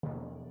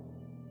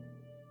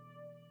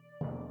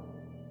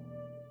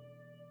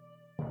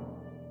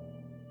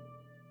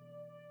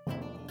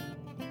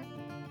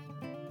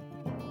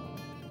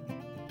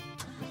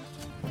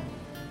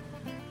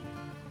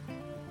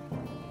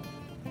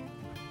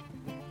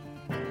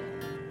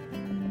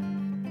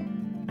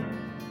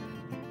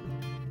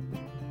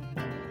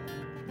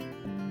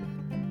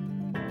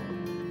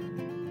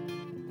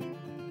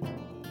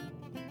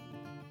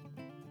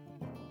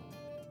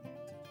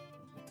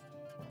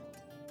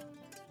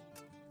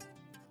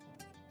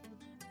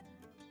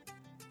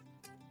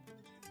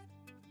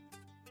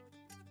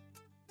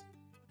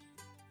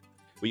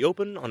We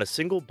open on a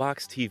single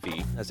box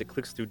TV as it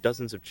clicks through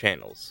dozens of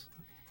channels.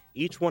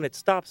 Each one it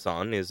stops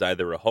on is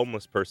either a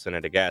homeless person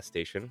at a gas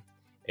station,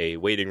 a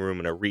waiting room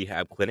in a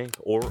rehab clinic,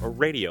 or a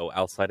radio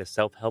outside a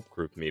self-help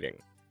group meeting.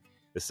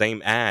 The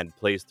same ad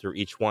plays through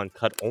each one,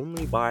 cut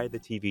only by the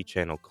TV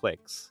channel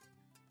clicks.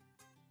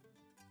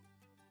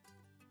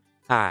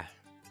 Hi,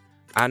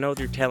 I know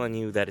they're telling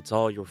you that it's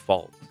all your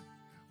fault,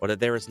 or that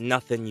there is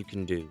nothing you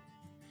can do,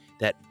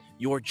 that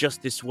you're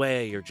just this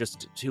way, you're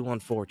just too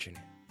unfortunate.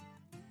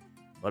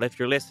 But if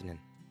you're listening,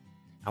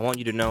 I want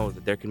you to know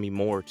that there can be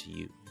more to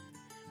you.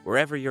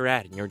 Wherever you're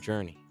at in your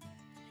journey,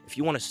 if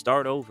you want to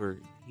start over,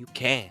 you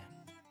can.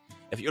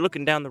 If you're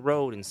looking down the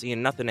road and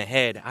seeing nothing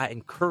ahead, I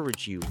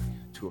encourage you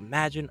to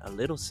imagine a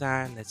little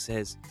sign that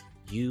says,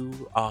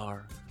 "You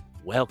are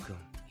welcome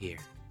here."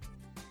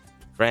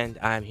 Friend,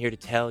 I am here to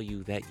tell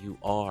you that you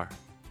are.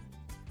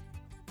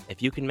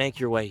 If you can make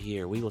your way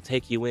here, we will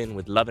take you in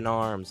with loving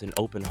arms and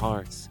open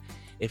hearts.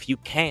 If you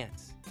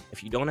can't,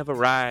 if you don't have a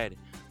ride,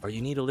 or you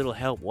need a little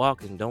help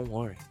walking, don't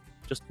worry.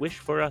 Just wish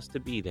for us to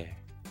be there,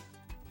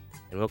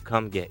 and we'll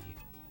come get you.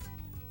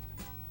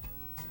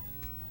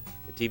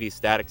 The TV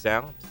statics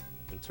out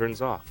and turns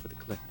off with a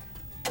click.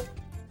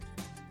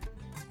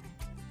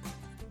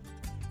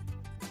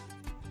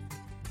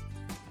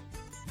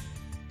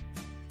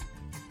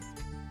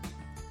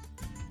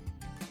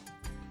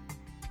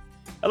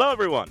 Hello,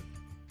 everyone,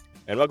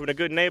 and welcome to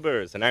Good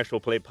Neighbors, an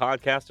actual play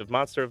podcast of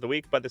Monster of the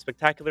Week by the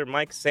spectacular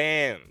Mike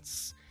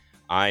Sands.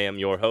 I am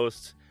your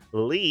host,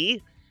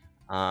 Lee,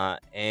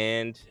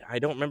 and I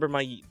don't remember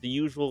the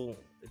usual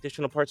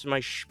additional parts of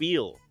my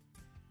spiel,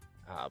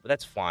 but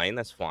that's fine.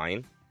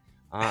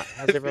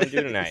 How's everyone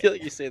doing tonight? I feel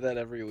like you say that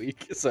every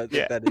week, so I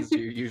think that is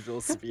your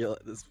usual spiel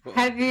at this point.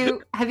 Have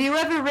you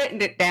ever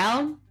written it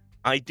down?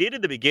 I did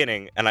at the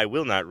beginning, and I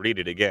will not read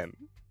it again.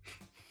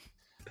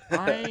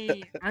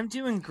 I'm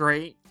doing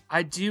great.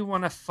 I do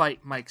want to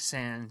fight Mike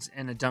Sands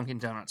in a Dunkin'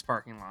 Donuts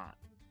parking lot.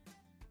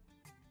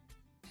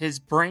 His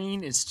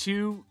brain is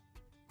too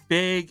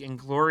big and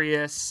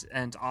glorious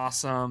and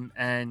awesome,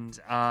 and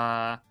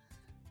I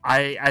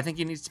think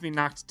he needs to be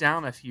knocked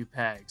down a few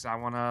pegs. I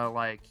want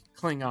to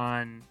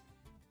Klingon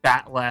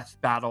Batleth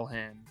battle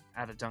him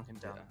at a Dunkin'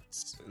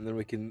 Donuts, and then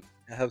we can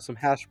have some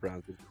hash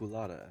browns with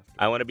culotta after.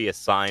 I want to be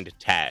assigned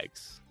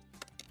tags.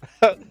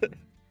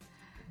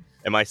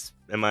 Am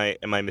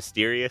I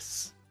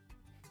mysterious?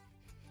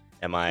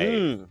 Am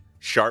I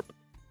sharp?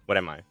 What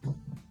am I?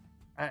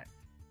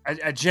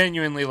 I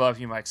genuinely love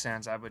you, Mike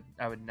Sands. I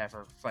would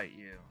never fight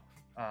you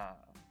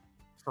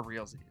for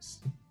realsies.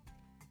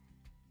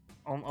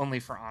 Only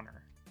for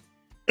honor.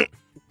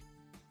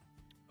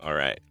 All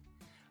right.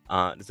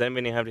 Does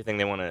anybody have anything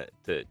they want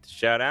to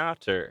shout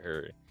out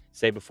or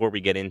say before we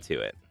get into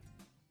it?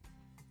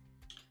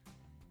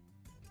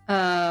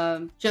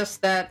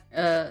 Just that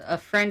a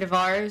friend of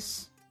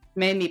ours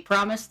made me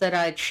promise that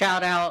I'd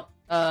shout out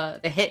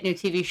the hit new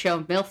TV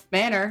show MILF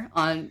Manor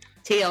on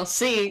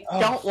TLC.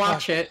 Don't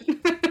watch it.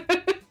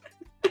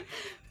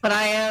 But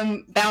I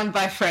am bound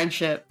by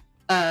friendship.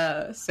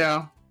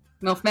 So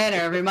MILF Manor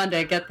every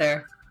Monday, get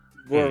there.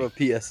 More of a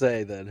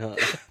PSA then, huh?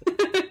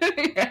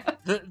 Yeah.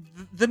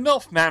 The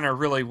MILF Manor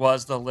really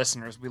was the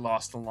listeners we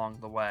lost along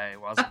the way,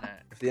 wasn't it?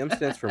 If the M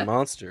stands for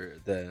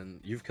monster, then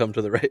you've come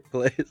to the right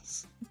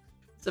place.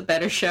 It's a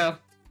better show.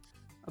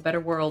 A better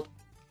world.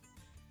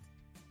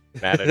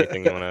 Matt,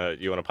 anything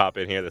you wanna pop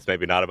in here that's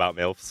maybe not about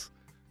MILFs?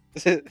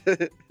 You're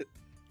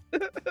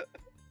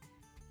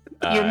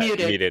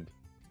muted. Muted.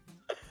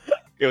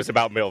 It was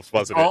about MILFs,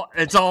 wasn't it?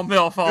 It's all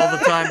MILF all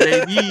the time,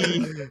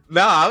 baby.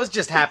 No, I was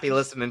just happy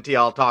listening to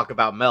y'all talk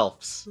about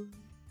MILFs.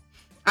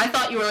 I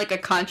thought you were like a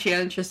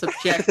conscientious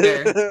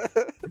objector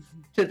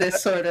to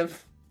this sort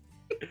of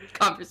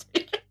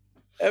conversation.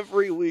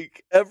 Every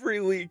week,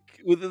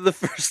 within the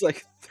first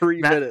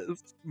 3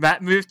 minutes.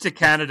 Matt moved to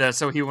Canada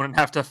so he wouldn't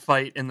have to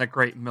fight in the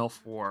Great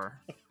MILF War.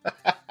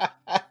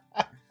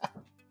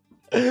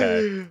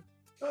 Okay.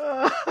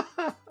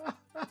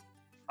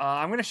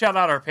 I'm going to shout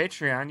out our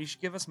Patreon. You should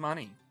give us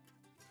money.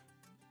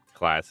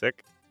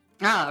 Classic.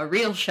 A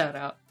real shout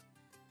out.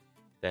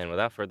 Then,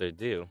 without further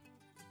ado,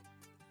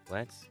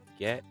 let's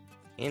get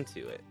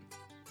into it.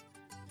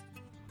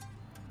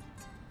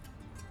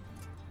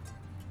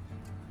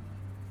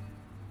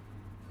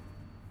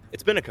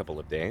 It's been a couple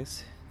of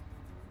days,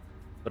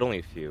 but only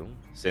a few,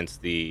 since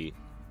the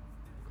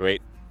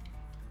great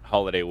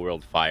holiday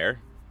world fire.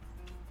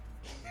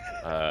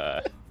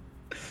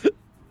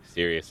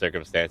 Serious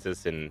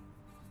circumstances in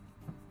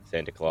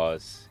Santa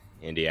Claus,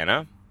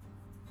 Indiana.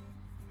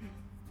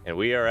 And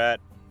we are at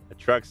a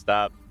truck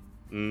stop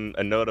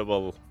a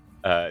notable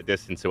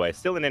distance away,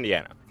 still in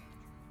Indiana.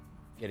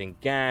 Getting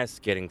gas,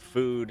 getting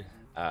food,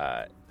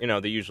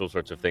 the usual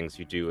sorts of things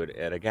you do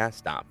at a gas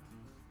stop.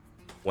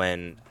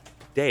 When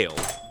Dale,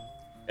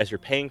 as you're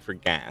paying for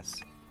gas,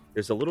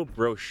 there's a little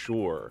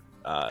brochure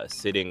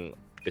sitting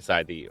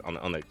beside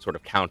on the sort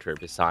of counter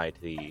beside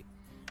the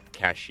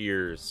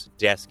cashier's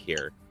desk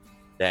here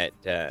that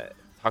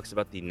talks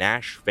about the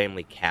Nash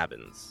Family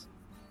Cabins,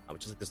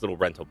 which is like this little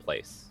rental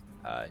place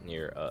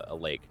near a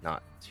lake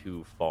not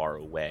too far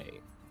away.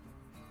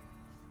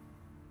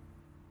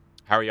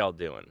 How are y'all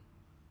doing?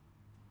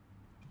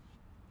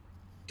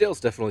 Dale's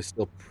definitely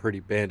still pretty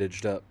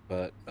bandaged up,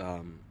 but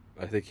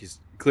I think he's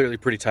clearly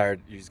pretty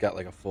tired. He's got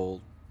like a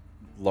full,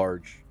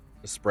 large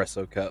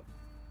espresso cup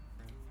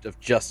of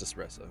just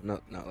espresso,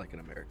 not like an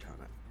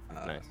Americano.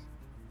 Nice.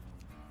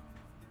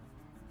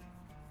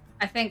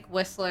 I think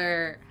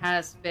Whistler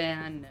has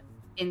been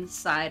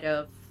inside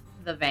of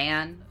the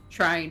van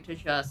trying to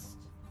just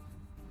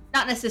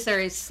not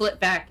necessarily slip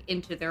back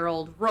into their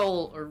old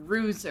role or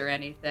ruse or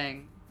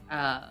anything,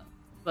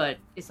 but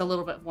it's a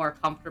little bit more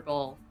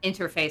comfortable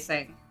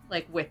interfacing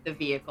like with the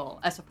vehicle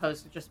as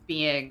opposed to just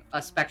being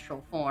a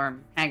spectral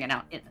form hanging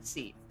out in a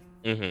seat.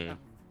 Mm-hmm.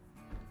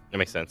 That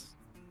makes sense.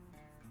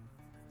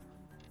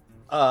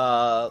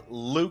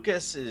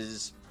 Lucas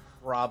has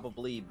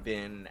probably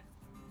been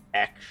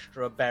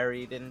extra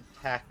buried in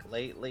tech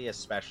lately,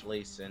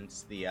 especially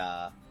since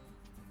the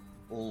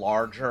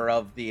larger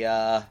of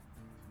the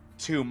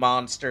two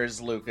monsters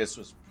Lucas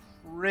was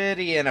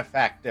pretty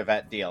ineffective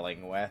at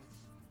dealing with.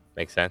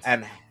 Makes sense.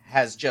 And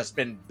has just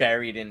been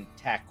buried in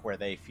tech where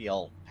they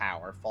feel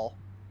powerful.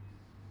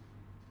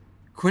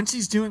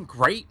 Quincy's doing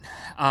great.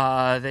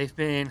 They've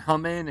been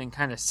humming and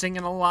kind of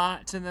singing a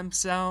lot to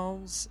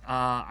themselves.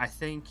 I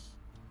think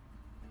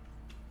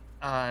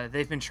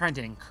they've been trying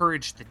to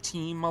encourage the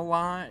team a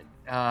lot.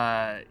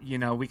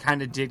 We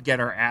kind of did get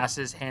our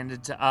asses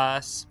handed to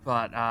us,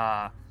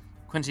 but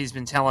Quincy's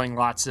been telling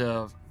lots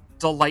of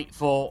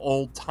delightful,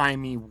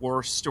 old-timey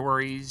war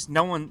stories.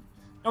 No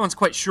one's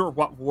quite sure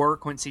what war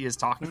Quincy is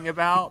talking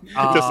about. It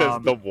just says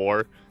the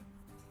war.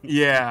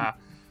 Yeah,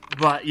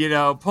 but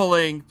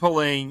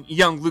pulling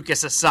young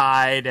Lucas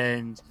aside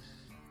and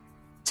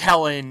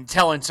telling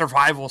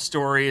survival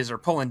stories, or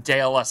pulling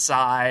Dale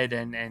aside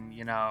and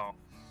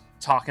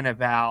talking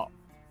about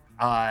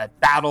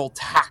battle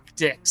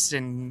tactics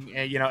and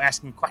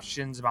asking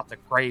questions about the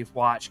Grave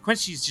Watch.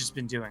 Quincy's just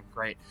been doing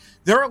great.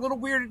 They're a little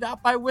weirded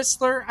out by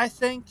Whistler, I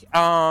think,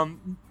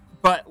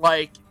 but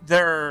like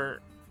they're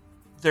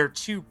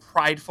too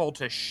prideful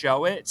to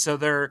show it, so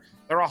they're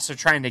also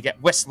trying to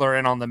get Whistler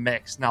in on the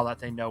mix now that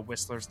they know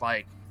Whistler's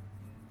like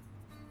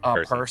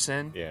a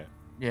person.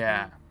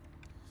 Yeah.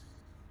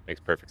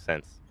 Makes perfect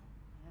sense.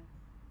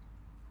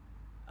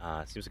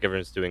 Seems like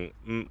everyone's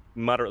doing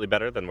moderately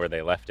better than where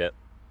they left it.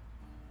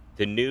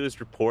 The news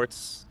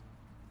reports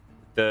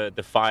the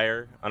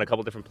fire on a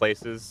couple different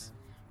places,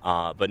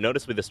 but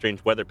noticeably the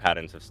strange weather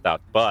patterns have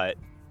stopped. But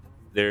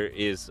there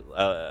is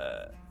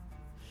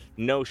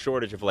no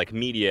shortage of like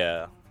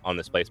media on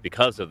this place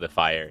because of the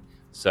fire.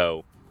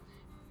 So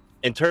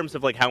in terms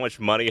of like how much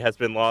money has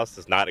been lost,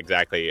 is not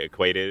exactly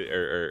equated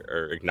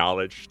or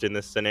acknowledged in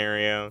this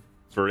scenario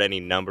for any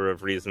number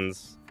of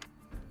reasons.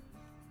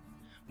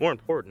 More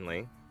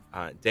importantly,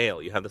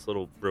 Dale, you have this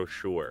little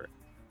brochure.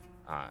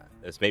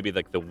 It's maybe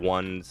like the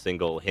one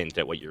single hint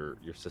at what your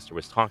sister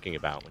was talking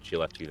about when she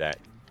left you that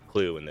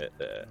clue in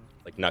the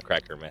like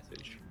Nutcracker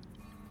message.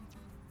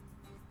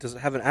 Does it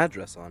have an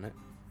address on it?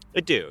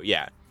 It do,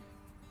 yeah.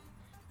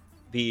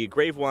 The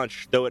Grave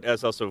Watch, though it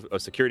is also a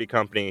security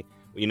company,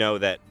 we know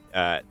that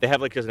they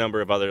have like a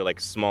number of other like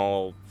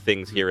small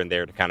things here and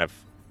there to kind of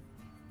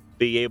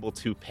be able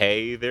to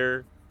pay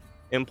their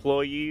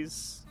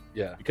employees.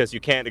 Yeah. Because you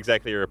can't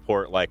exactly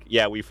report like,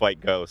 yeah, we fight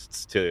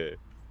ghosts to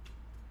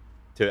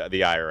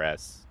the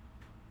IRS.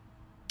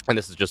 And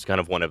this is just kind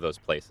of one of those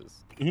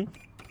places. Mm-hmm.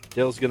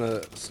 Dale's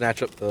gonna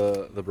snatch up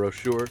the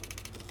brochure,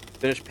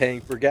 finish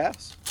paying for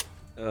gas,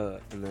 and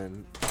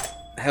then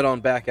head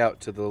on back out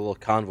to the little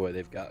convoy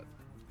they've got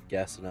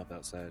gassing up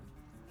outside.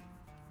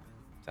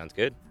 Sounds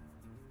good.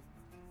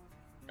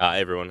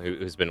 Everyone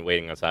who's been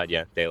waiting outside,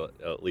 yeah, Dale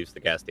leaves the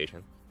gas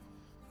station.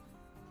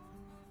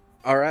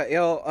 All right,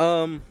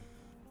 y'all.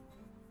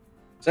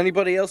 Does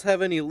anybody else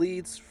have any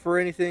leads for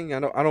anything?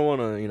 I don't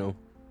want to,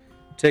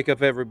 take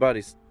up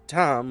everybody's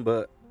time,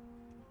 but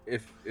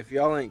if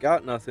y'all ain't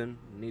got nothing,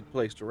 need a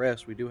place to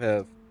rest, we do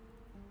have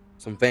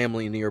some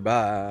family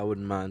nearby. I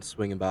wouldn't mind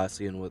swinging by,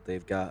 seeing what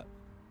they've got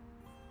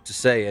to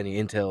say, any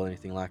intel,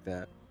 anything like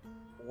that.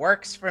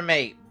 Works for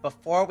me.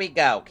 Before we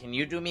go, can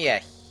you do me a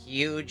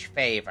huge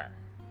favor?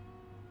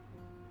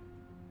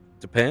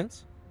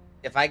 Depends.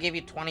 If I give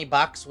you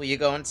 $20, will you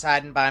go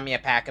inside and buy me a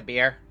pack of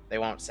beer? They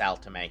won't sell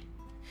to me.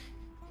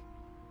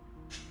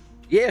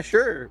 Yeah,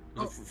 sure.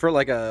 For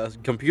like a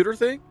computer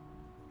thing?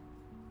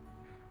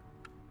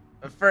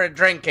 For a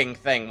drinking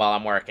thing while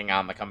I'm working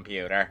on the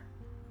computer.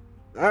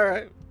 All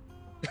right.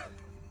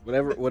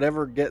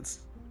 Whatever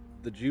gets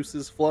the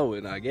juices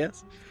flowing, I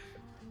guess.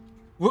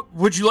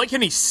 Would you like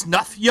any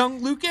snuff, young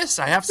Lucas?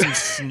 I have some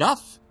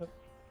snuff.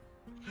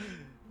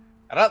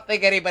 I don't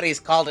think anybody's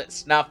called it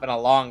snuff in a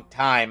long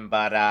time,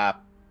 but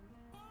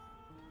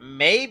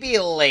maybe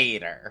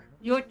later.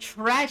 You're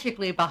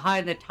tragically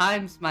behind the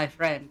times, my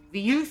friend. The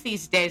youth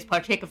these days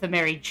partake of the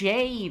Mary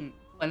Jane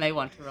when they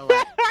want to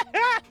relax.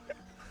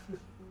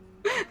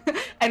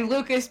 And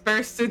Lucas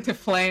bursts into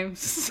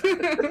flames.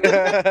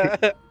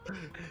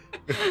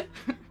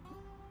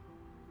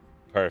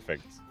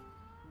 Perfect.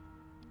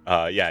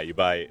 Yeah, you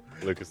buy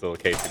Lucas a little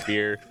case of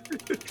beer,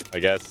 I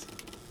guess.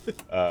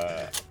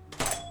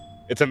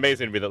 It's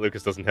amazing to me that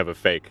Lucas doesn't have a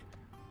fake,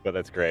 but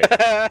that's great.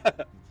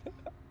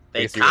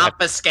 They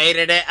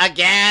confiscated it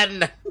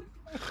again.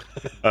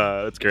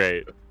 That's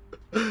great.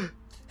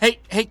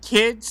 Hey,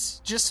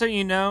 kids! Just so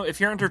you know, if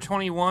you're under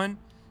 21,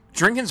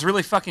 drinking's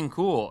really fucking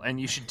cool,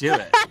 and you should do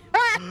it.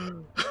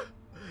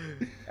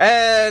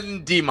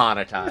 And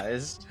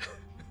demonetized.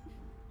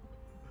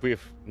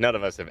 None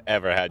of us have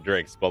ever had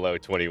drinks below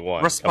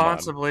 21.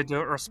 Responsibly, do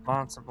it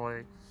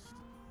responsibly.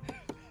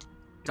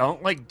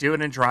 Don't do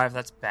it and drive.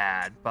 That's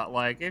bad.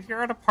 But if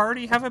you're at a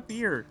party, have a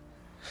beer.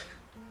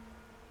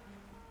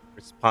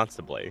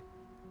 Responsibly.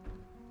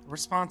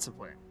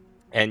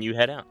 And you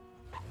head out.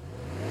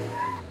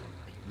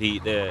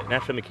 The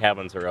Nash Family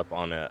cabins are up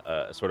on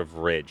a sort of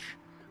ridge,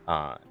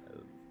 not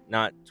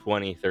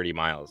 20, 30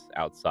 miles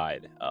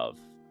outside of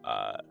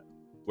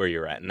where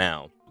you're at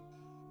now.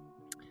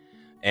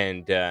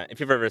 And if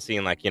you've ever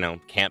seen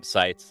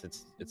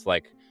campsites, it's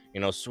like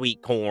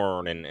sweet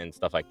corn and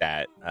stuff like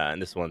that.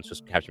 And this one's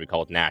just happens to be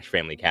called Nash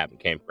Family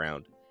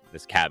Campground.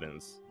 There's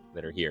cabins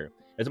that are here.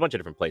 There's a bunch of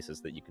different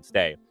places that you could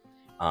stay.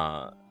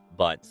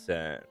 But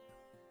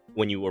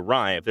when you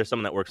arrive, there's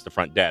someone that works the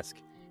front desk,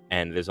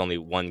 and there's only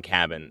one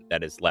cabin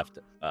that is left,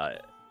 or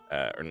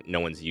no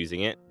one's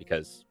using it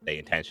because they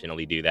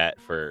intentionally do that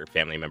for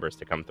family members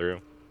to come through.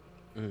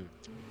 All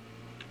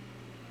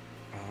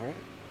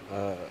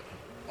right.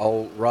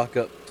 I'll rock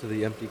up to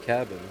the empty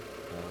cabin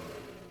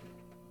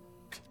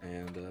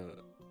and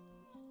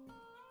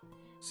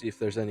see if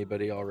there's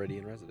anybody already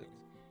in residence.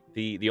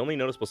 The only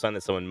noticeable sign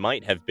that someone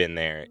might have been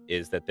there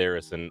is that there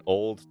is an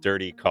old,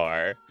 dirty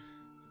car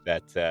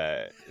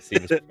that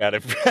seems out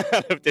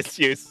of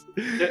disuse.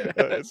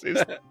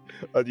 Seems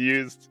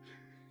unused.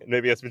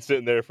 Maybe it's been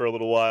sitting there for a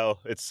little while.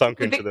 It's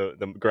sunk into the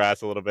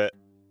grass a little bit.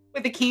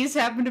 Would the keys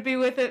happen to be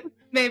with it?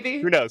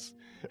 Maybe. Who knows?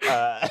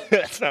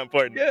 That's not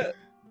important. Yeah.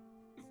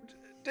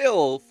 Dale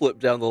will flip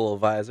down the little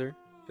visor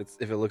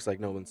if it looks like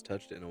no one's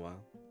touched it in a while.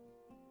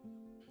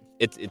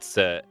 It's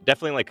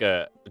definitely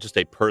just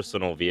a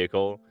personal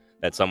vehicle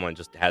that someone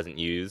just hasn't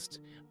used.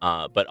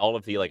 But all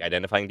of the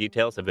identifying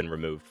details have been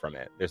removed from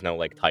it. There's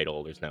no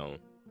title. There's no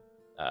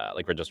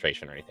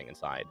registration or anything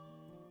inside.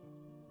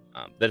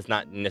 That is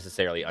not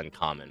necessarily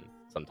uncommon.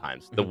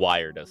 Sometimes The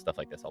Wire does stuff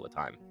like this all the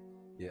time.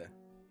 Yeah.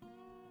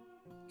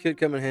 Could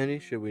come in handy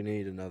should we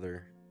need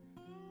another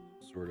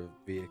sort of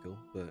vehicle,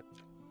 but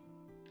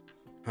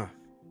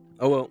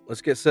oh well.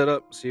 Let's get set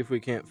up. See if we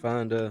can't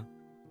find the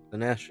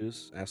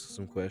Nashes. Ask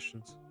some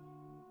questions.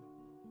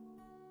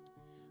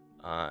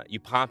 You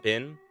pop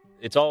in.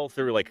 It's all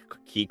through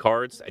key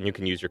cards, and you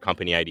can use your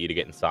company ID to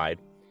get inside.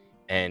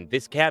 And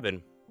this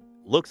cabin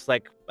looks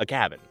like a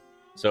cabin.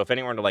 So if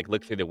anyone were to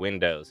look through the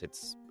windows,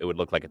 it would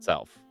look like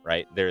itself,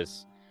 right?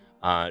 There's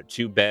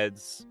 2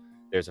 beds.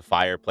 There's a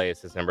fireplace.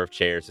 There's a number of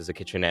chairs. There's a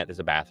kitchenette. There's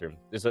a bathroom.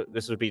 This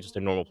would be just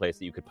a normal place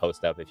that you could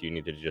post up if you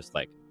needed to just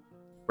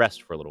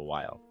rest for a little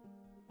while.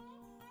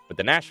 But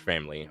the Nash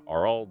family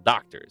are all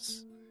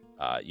doctors.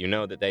 You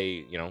know that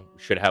they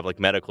should have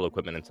medical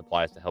equipment and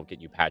supplies to help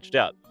get you patched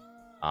up.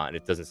 And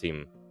it doesn't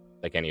seem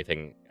like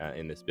anything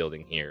in this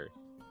building here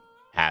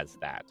has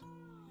that.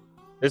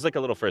 There's a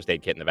little first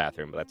aid kit in the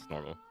bathroom, but that's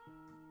normal.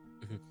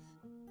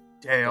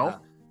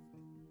 Dale?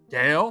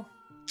 Dale?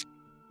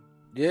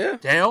 Yeah?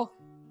 Dale?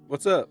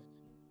 What's up?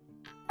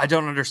 I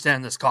don't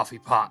understand this coffee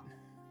pot.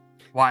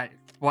 Why?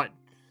 What?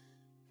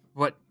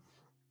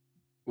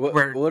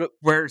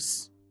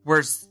 Where's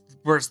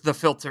the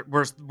filter?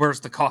 Where's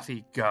the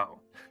coffee go?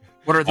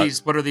 What are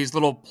these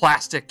little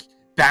plastic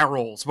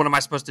barrels? What am I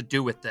supposed to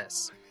do with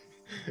this?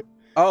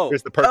 Oh,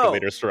 there's the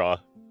percolator straw.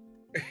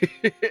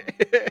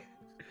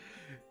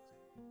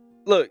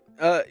 Look,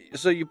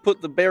 so you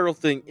put the barrel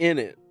thing in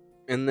it,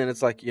 and then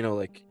it's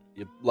you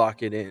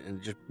lock it in, and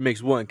it just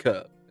makes 1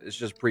 cup. It's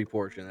just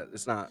pre-portioned.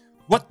 It's not.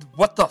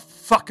 What the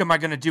fuck am I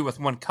gonna do with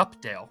 1 cup,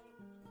 Dale?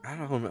 I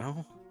don't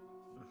know.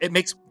 It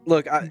makes.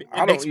 Look, I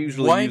don't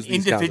usually one use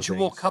these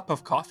individual kinds of cup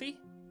of coffee.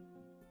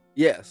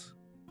 Yes,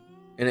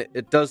 and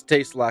it does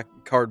taste like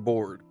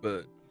cardboard,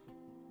 but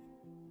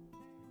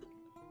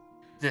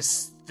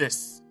this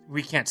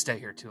we can't stay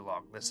here too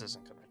long. This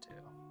isn't gonna do.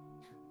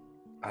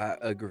 I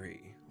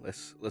agree.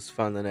 Let's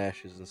find the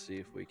Nashes and see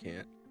if we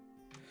can't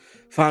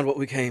find what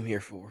we came here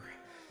for.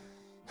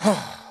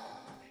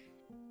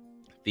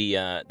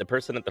 The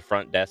person at the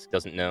front desk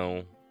doesn't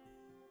know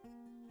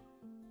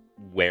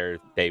where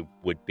they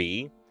would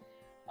be,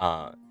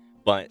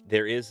 but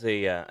there is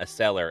a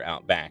cellar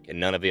out back, and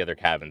none of the other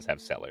cabins have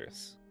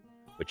cellars,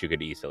 which you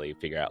could easily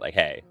figure out.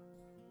 Hey,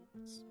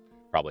 it's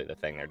probably the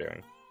thing they're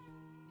doing.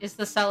 Is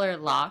the cellar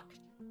locked?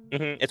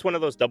 Mm-hmm. It's one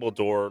of those double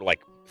door,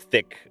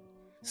 thick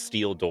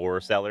steel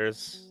door cellar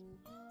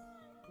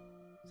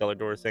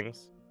doors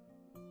things.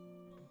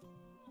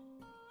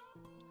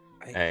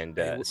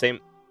 Same.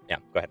 Yeah,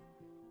 go ahead.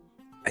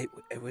 Hey,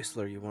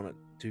 Whistler, you want to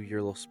do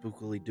your little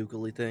spookily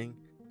dookily thing?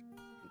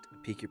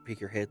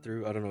 Peek your head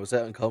through? I don't know. Is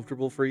that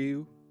uncomfortable for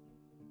you?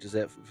 does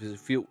it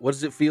feel? What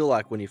does it feel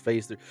like when you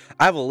phase through?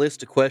 I have a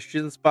list of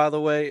questions, by the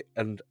way,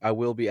 and I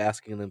will be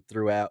asking them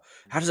throughout.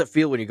 How does it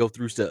feel when you go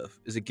through stuff?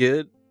 Is it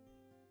good?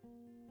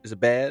 Is it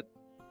bad?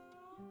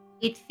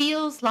 It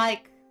feels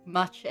like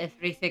much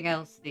everything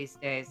else these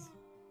days,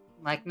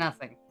 like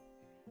nothing.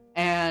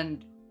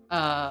 And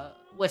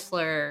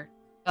Whistler,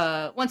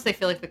 once they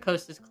feel like the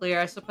coast is clear,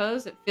 I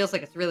suppose it feels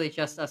like it's really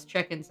just us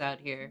chickens out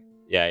here.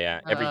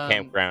 Yeah. Every Um,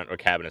 campground or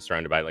cabin is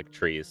surrounded by like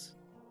trees.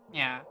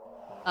 Yeah.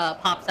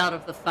 Pops out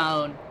of the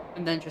phone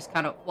and then just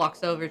kind of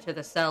walks over to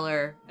the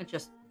cellar and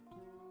just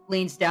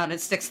leans down and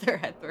sticks their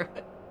head through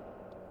it.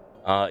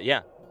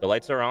 Yeah, the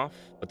lights are off,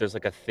 but there's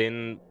like a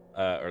thin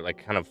or like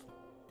kind of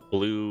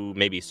blue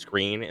maybe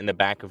screen in the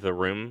back of the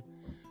room.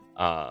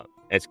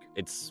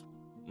 It's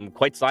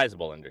quite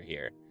sizable under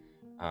here.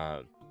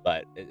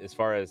 But as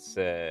far as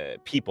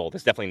people,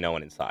 there's definitely no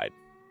one inside.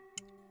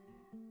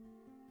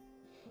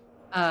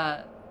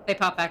 They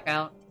pop back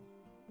out.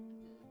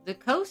 The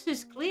coast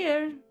is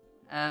clear.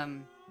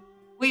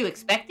 Were you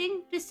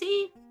expecting to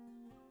see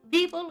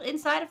people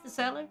inside of the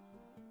cellar?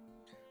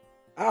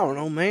 I don't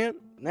know, man.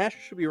 Nash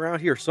should be around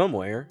here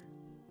somewhere.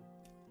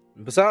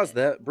 And besides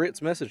that,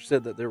 Britt's message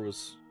said that there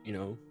was,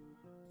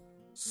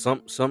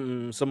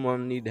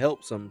 someone need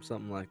help,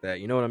 something like that.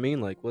 You know what I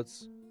mean? Like,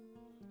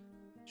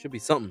 should be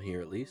something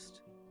here at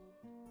least.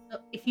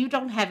 If you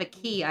don't have a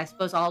key, I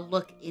suppose I'll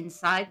look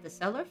inside the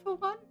cellar for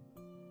one.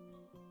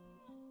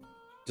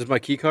 Does my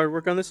key card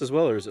work on this as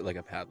well, or is it like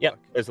a padlock? Yeah,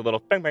 there's a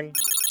little bang bang.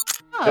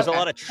 Oh, There's okay. a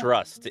lot of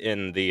trust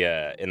in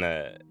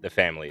the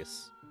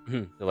families.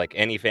 Mhm. So, like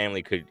any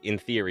family could, in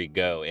theory,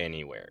 go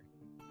anywhere.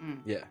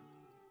 Yeah.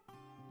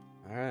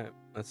 All right.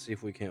 Let's see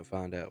if we can't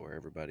find out where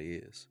everybody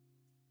is.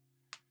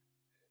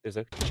 There's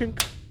a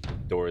chink.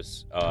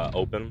 Doors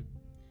open.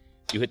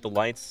 You hit the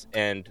lights,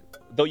 and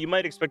though you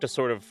might expect a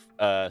sort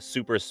of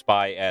super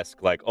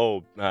spy-esque, like,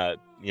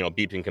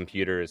 beeping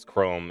computers,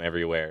 chrome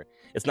everywhere,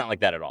 it's not like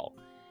that at all.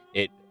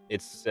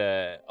 It's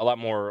a lot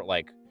more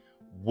like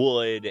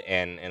wood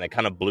and a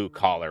kind of blue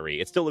collary.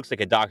 It still looks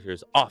like a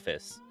doctor's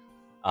office.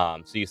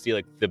 So you see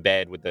like the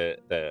bed with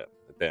the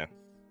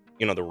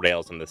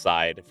rails on the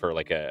side for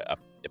like a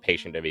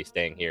patient to be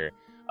staying here,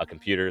 a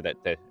computer that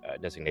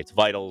designates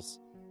vitals,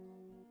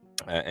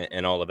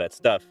 and all of that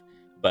stuff.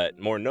 But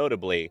more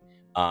notably,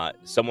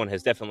 someone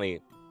has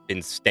definitely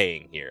been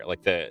staying here.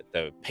 Like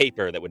the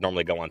paper that would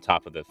normally go on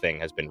top of the thing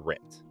has been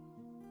ripped.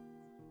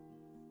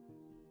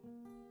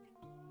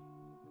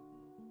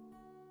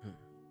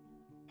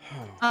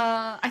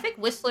 I think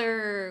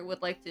Whistler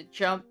would like to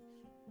jump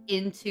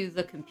into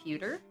the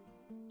computer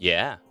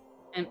Yeah.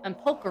 and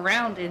poke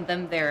around in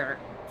their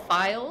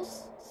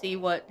files, see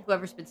what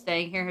whoever's been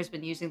staying here has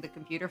been using the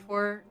computer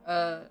for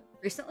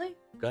recently.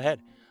 Go ahead.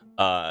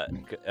 Go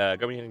ahead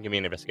and give me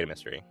an investigative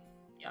mystery.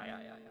 Yeah.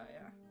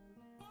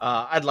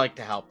 I'd like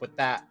to help with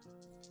that.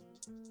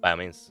 By all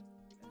means.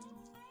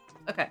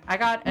 Okay, I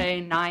got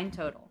a 9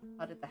 total.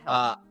 How did the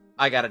help?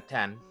 I got a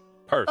 10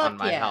 Perfect. on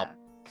my yeah. help.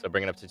 So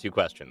bring it up to 2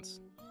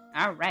 questions.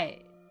 All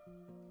right.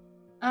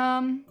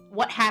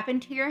 What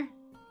happened here?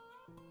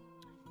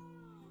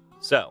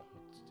 So,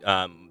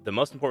 the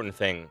most important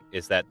thing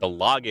is that the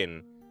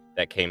login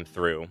that came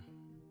through,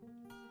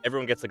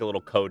 everyone gets like a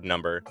little code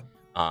number,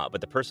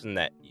 but the person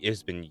that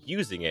has been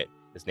using it,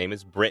 his name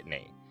is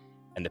Brittany,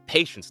 and the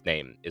patient's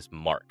name is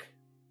Mark.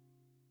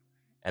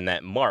 And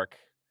that Mark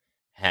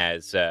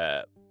has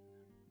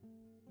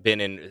been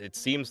in, it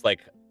seems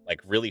like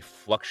really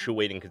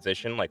fluctuating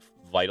condition, like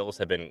vitals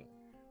have been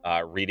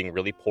reading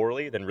really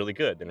poorly, then really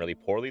good, then really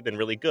poorly, then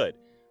really good,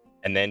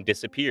 and then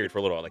disappeared for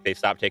a little while. Like they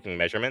stopped taking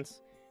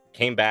measurements,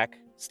 came back,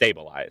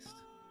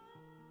 stabilized.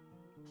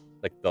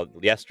 Like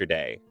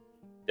yesterday,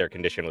 their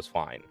condition was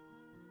fine.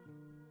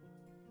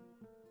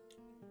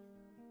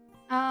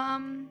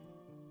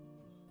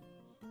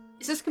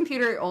 Is this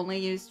computer only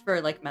used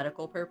for like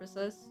medical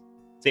purposes?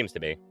 Seems to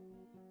be.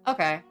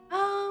 Okay.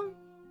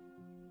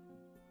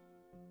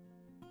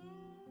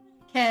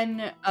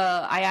 Can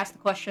I ask the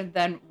question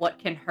then? What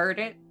can hurt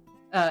it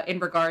in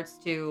regards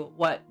to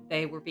what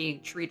they were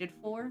being treated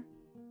for?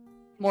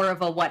 More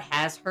of a what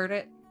has hurt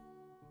it.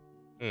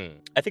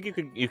 I think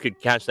you could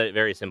catch that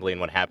very simply in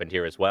what happened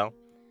here as well.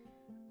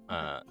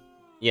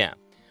 Yeah.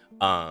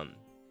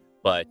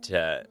 But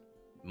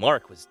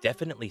Mark was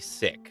definitely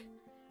sick.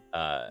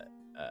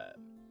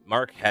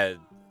 Mark had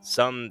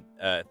some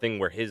thing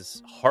where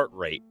his heart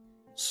rate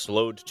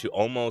slowed to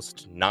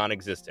almost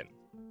non-existent,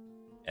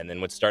 and then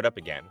would start up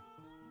again.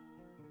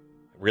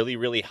 Really,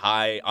 really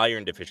high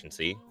iron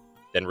deficiency,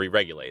 then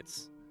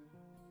re-regulates.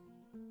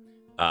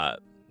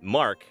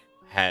 Mark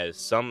has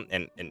some,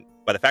 and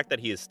by the fact that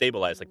he is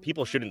stabilized, like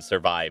people shouldn't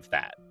survive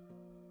that.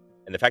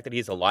 And the fact that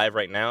he's alive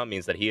right now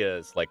means that he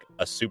has like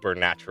a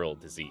supernatural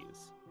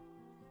disease.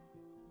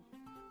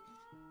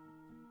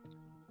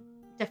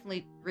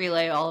 Definitely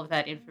relay all of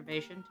that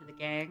information to the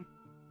gang.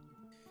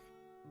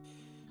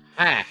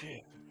 Ha!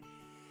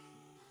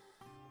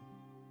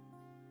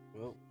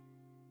 Well,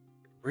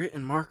 Britt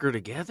and Mark are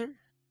together?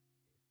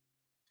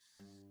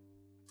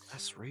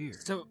 That's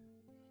weird. So,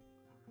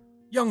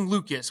 Young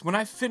Lucas, when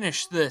I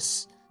finish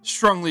this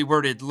strongly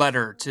worded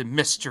letter to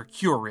Mr.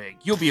 Keurig,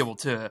 you'll be able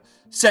to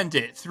send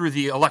it through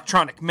the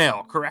electronic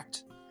mail,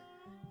 correct?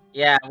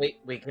 Yeah,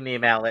 we can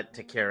email it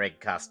to Keurig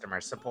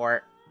customer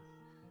support.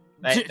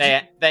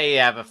 They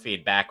have a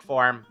feedback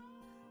form.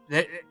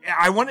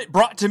 I want it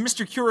brought to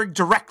Mr. Keurig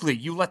directly.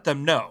 You let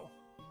them know.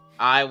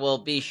 I will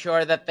be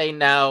sure that they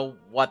know.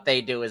 What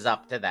they do is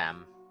up to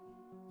them.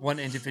 One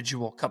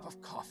individual cup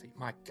of coffee.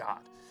 My God.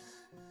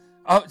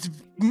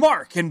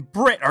 Mark and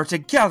Britt are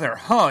together.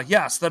 Huh,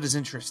 yes, that is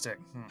interesting.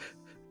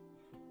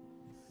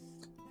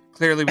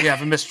 Clearly we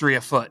have a mystery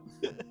afoot.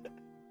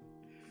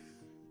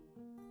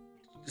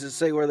 Does it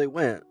say where they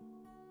went?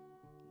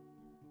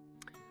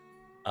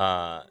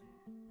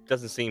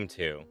 Doesn't seem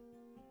to.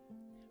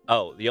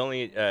 Oh, the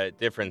only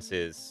difference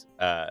is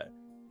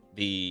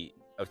the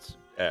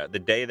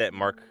day that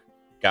Mark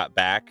got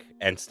back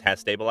and has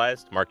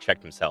stabilized, Mark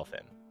checked himself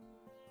in.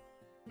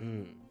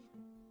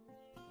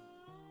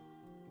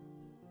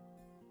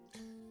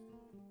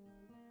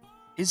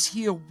 Is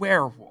he a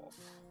werewolf?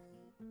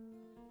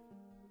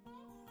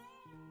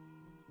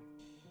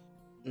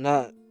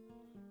 No.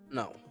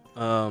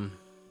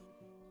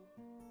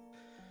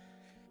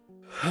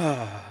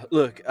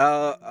 Look,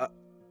 I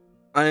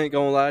ain't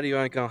gonna lie to you.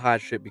 I ain't gonna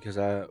hide shit because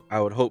I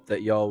would hope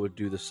that y'all would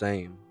do the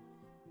same.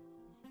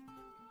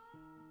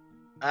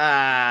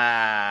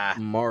 Mark,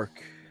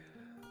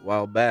 a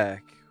while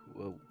back,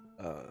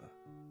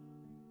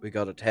 we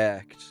got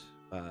attacked.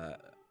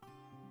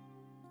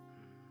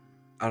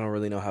 I don't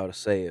really know how to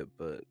say it,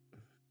 but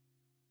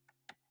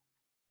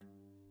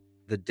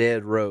the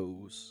dead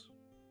rose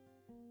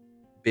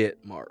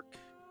bit Mark.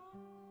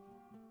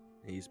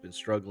 He's been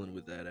struggling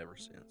with that ever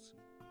since.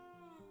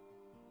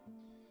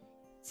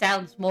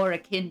 Sounds more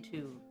akin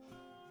to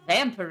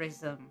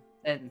vampirism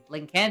than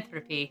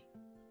lycanthropy.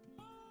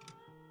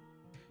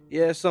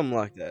 Yeah, something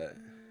like that.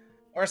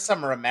 Or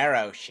some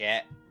Romero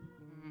shit.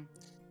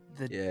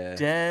 The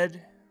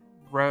dead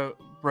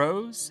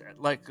rose?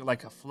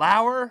 Like a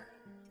flower?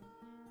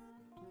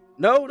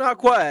 No, not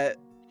quite.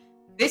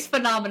 This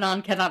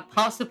phenomenon cannot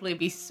possibly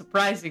be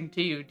surprising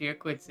to you, dear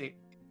Quincy.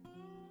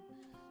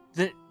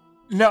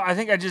 No, I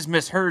think I just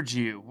misheard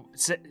you.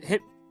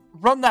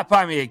 Run that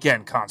by me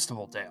again,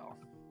 Constable Dale.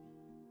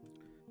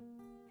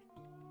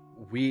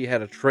 We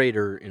had a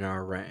traitor in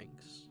our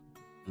ranks.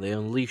 They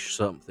unleashed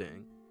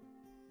something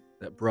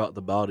that brought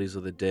the bodies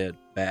of the dead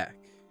back.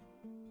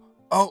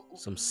 Oh.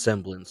 Some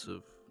semblance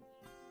of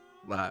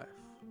life.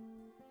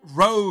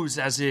 Rose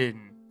as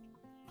in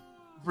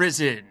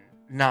risen,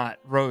 not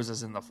rose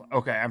as in the...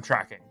 Okay, I'm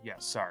tracking.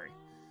 Yes, sorry.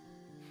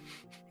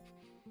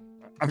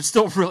 I'm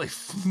still really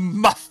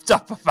muffed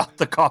up about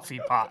the coffee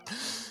pot.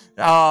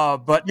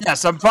 But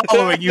yes, I'm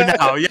following you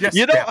now. Yes,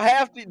 you don't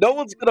have to. No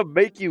one's going to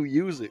make you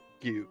use it,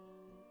 Q.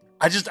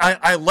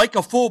 I like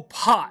a full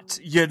pot,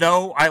 you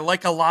know? I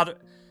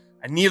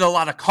need a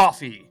lot of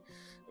coffee.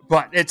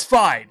 But it's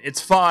fine.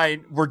 It's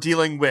fine. We're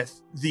dealing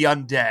with the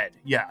undead.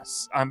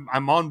 Yes,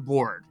 I'm on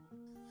board.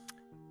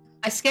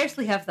 I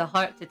scarcely have the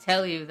heart to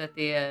tell you that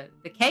the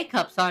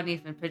K-cups aren't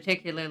even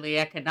particularly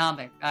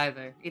economic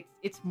either.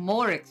 It's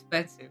more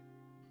expensive.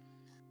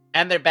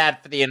 And they're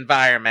bad for the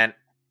environment.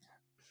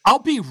 I'll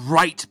be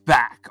right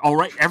back, all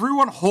right?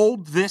 Everyone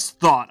hold this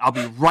thought. I'll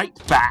be right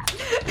back.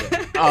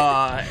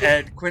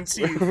 And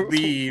Quincy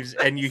leaves,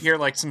 and you hear,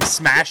 like, some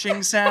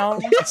smashing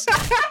sounds.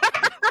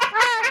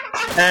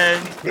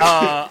 And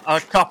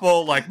a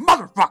couple, like,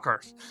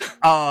 motherfuckers.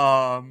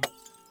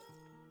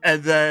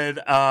 And then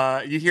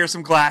you hear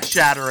some glass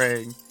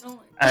shattering.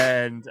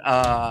 And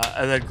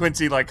then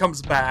Quincy, like,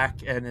 comes back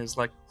and is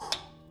like,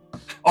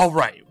 all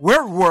right,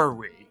 where were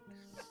we?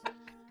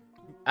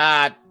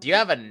 Do you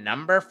have a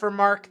number for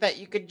Mark that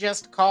you could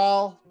just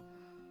call?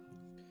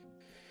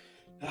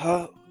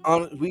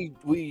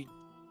 We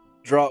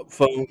drop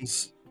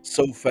phones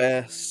so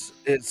fast.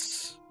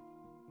 It's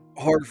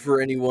hard for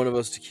any one of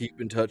us to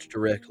keep in touch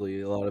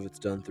directly. A lot of it's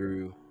done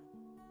through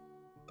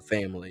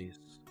families.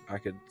 I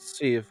could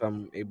see if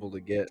I'm able to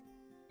get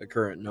a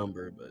current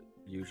number, but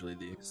usually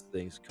these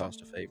things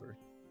cost a favor.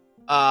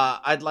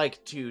 I'd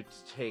like to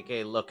take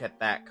a look at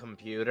that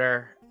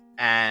computer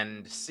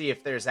and see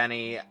if there's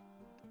any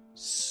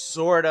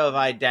sort of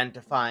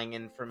identifying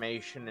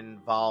information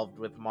involved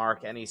with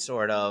Mark, any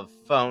sort of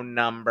phone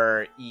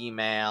number,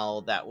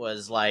 email that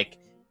was, like,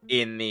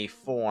 in the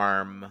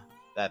form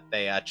that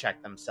they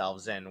checked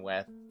themselves in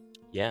with.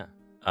 Yeah.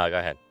 Go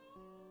ahead.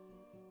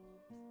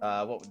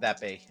 What would that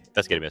be?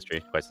 Investigate a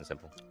mystery. Quite and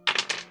simple.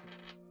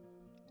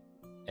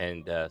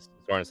 And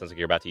Soren, sounds like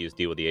you're about to use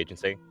deal with the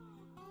agency.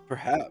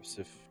 Perhaps,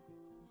 if...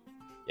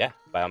 Yeah,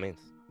 by all means.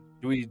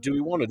 Do we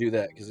want to do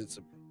that? Because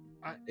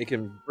it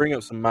can bring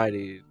up some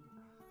mighty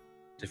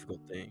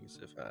difficult things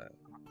if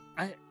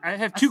I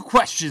have two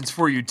questions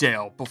for you,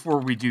 Dale, before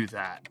we do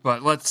that.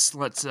 But let's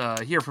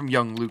hear from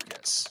young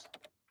Lucas.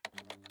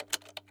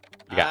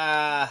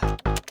 I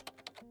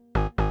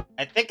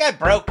think I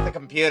broke the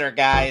computer,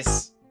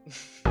 guys.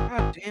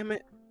 God damn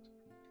it.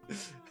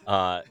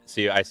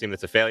 So I assume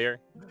that's a failure?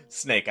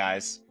 Snake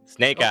eyes.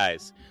 Snake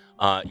eyes.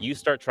 You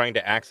start trying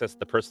to access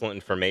the personal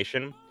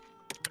information,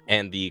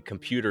 and the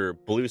computer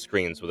blue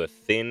screens with a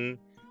thin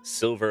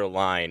silver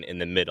line in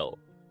the middle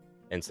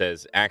and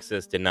says,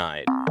 access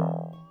denied.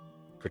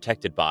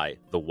 Protected by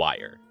the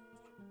wire.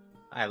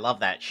 I love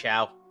that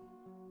show.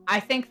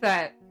 I think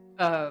that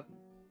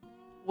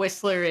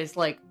Whistler is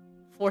like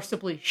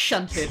forcibly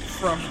shunted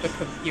from the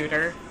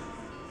computer.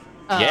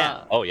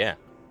 Yeah. Oh, yeah.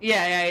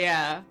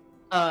 Yeah.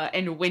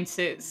 And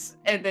winces,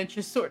 and then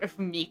just sort of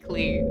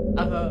meekly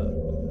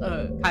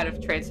kind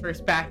of transfers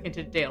back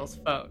into Dale's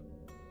phone.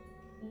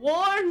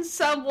 Warn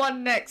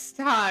someone next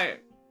time.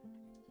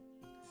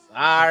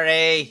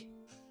 Sorry.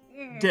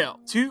 Dale,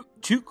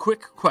 two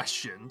quick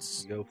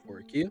questions. Go for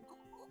it, Q.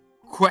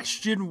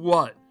 Question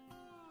 1.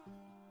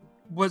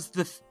 Was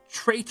the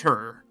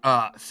traitor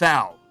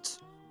found?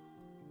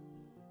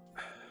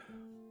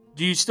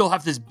 Do you still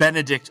have this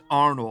Benedict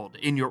Arnold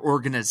in your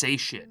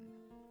organization?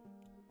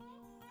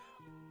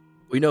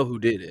 We know who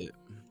did it.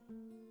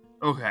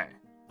 Okay.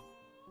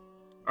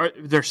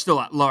 They're still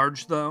at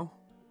large, though?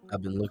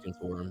 I've been looking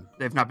for him.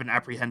 They've not been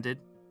apprehended?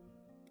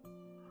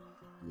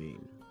 I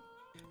mean,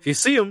 if you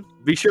see him,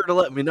 be sure to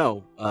let me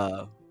know.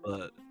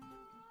 But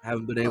I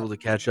haven't been able to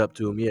catch up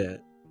to him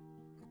yet.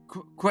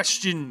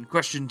 Question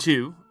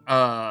 2.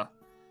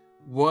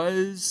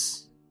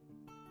 Was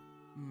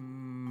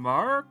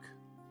Mark?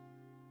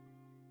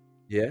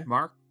 Yeah?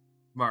 Mark?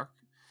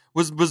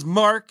 Was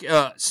Mark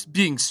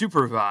being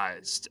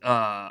supervised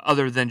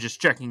other than just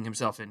checking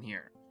himself in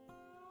here?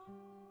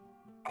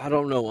 I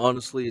don't know.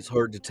 Honestly, it's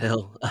hard to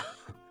tell.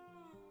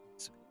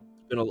 It's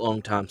been a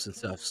long time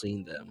since I've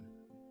seen them.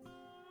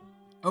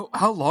 Oh,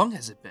 how long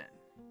has it been?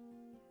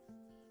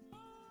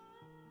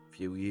 A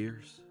few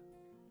years.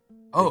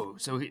 Oh,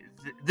 so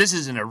this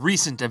isn't a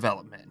recent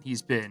development.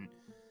 He's been...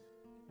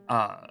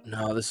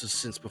 No, this is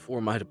since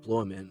before my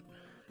deployment.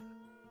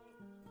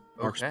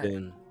 Mark's Okay.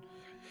 been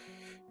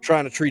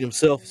trying to treat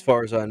himself, as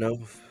far as I know.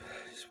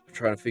 He's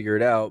trying to figure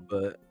it out,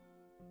 but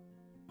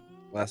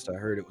last I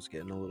heard, it was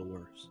getting a little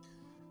worse.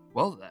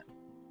 Well then.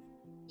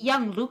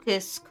 Young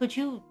Lucas, could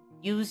you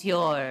use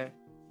your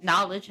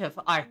knowledge of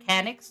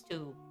arcanics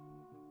to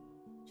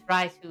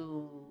try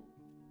to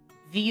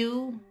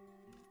view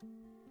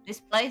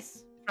this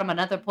place from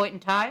another point in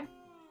time?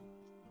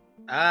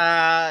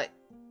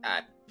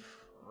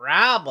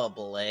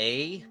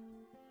 Probably.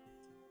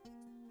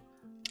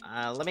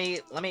 Let me,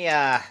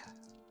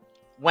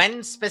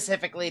 when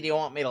specifically do you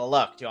want me to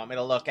look? Do you want me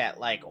to look at,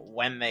 like,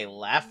 when they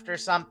left or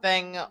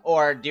something?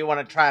 Or do you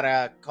want to try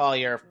to call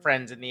your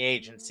friends in the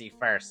agency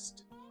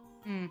first?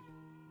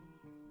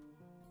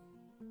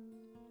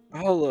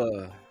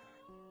 I'll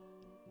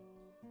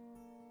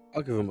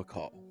give him a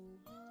call.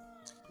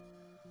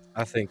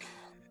 I think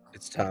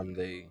it's time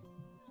they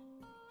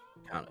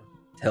kind of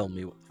tell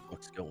me what the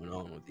fuck's going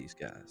on with these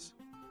guys.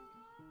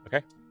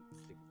 Okay.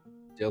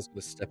 Dale's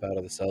gonna step out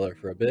of the cellar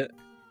for a bit,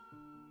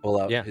 pull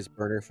out Yeah. his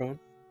burner phone.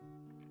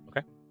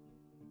 Okay.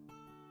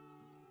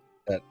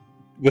 That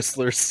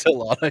Whistler's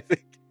still on, I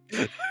think.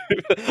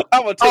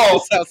 I'm gonna take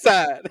this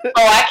outside. Oh,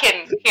 I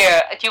can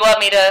hear. Do you want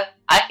me to?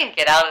 I can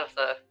get out of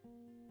the.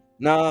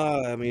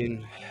 Nah, I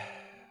mean,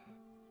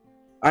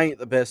 I ain't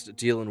the best at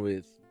dealing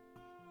with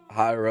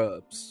higher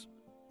ups.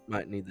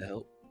 Might need the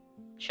help.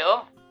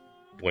 Sure.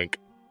 Wink.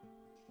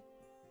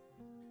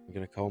 I'm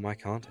gonna call my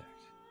contact.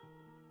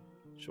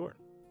 Sure.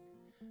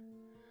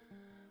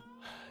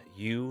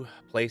 You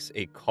place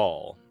a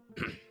call,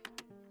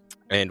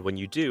 and when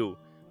you do,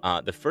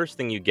 the first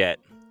thing you get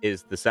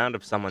is the sound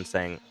of someone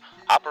saying,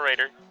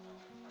 "Operator."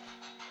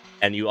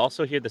 And you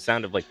also hear the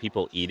sound of, like,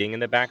 people eating in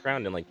the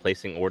background and, like,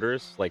 placing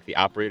orders. Like, the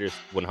operator's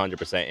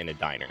 100% in a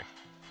diner.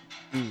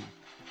 This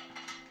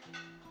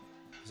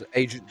is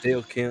Agent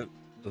Dale Kent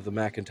of the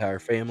McIntyre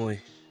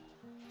family.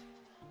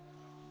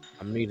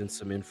 I'm needing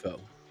some info.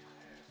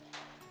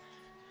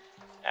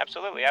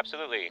 Absolutely.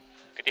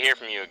 Good to hear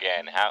from you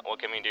again. What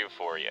can we do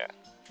for you?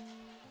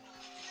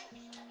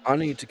 I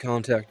need to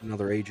contact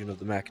another agent of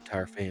the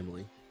McIntyre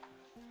family.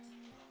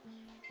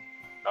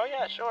 Oh,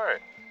 yeah, sure.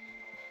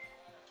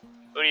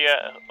 Who do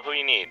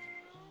you need?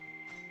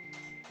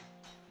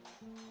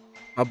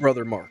 My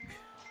brother Mark.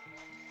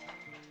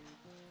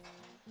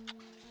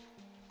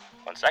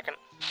 1 second.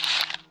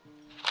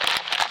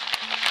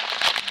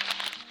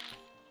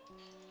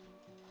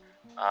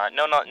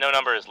 No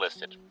number is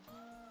listed.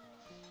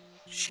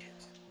 Shit.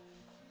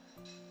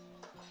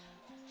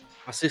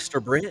 My sister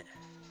Britt?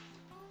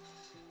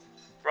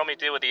 Roll me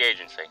deal with the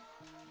agency.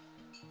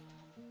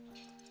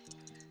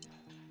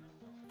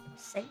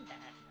 Say that.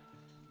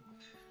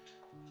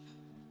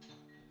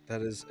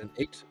 That is an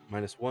 8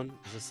 minus 1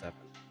 is a 7.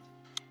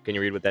 Can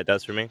you read what that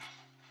does for me?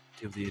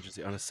 Deal with the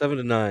agency. On a 7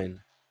 to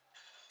 9,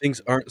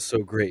 things aren't so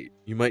great.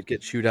 You might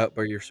get chewed out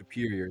by your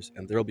superiors,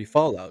 and there'll be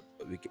fallout,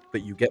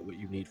 but you get what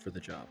you need for the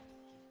job.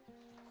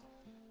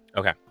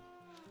 Okay.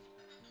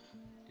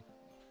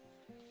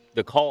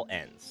 The call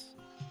ends,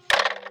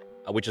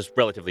 which is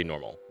relatively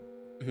normal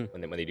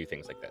when they do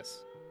things like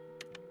this.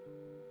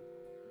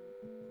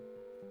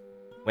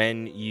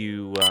 When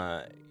you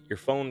your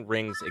phone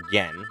rings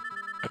again,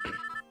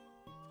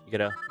 you You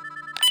get a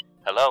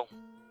hello,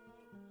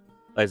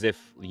 as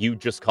if you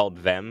just called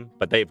them,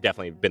 but they've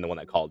definitely been the one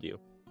that called you.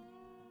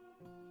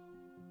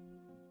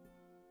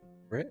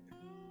 Brett?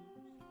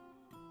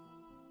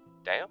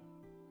 Dale?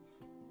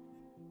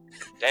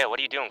 Dale, what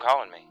are you doing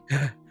calling me?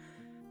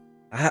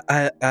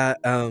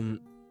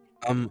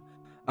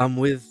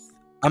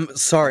 I'm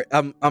sorry.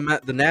 I'm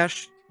at the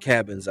Nash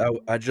cabins.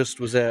 I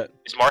just was at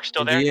Is Mark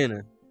still there?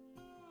 Indiana.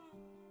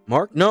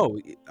 Mark? No,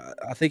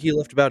 I think he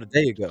left about a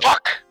day ago.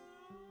 Fuck!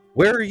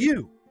 Where are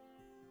you?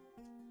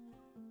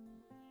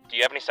 Do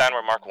you have any sign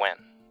where Mark went?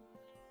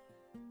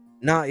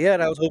 Not yet.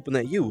 I was hoping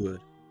that you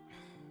would.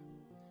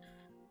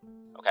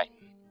 Okay.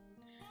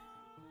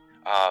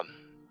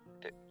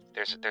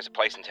 There's a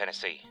place in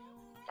Tennessee.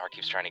 Mark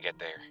keeps trying to get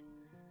there.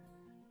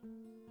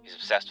 He's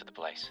obsessed with the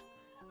place.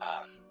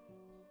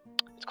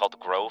 It's called the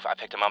Grove. I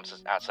picked him up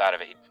outside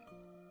of it. He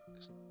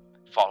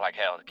fought like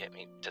hell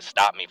to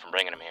stop me from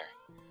bringing him here.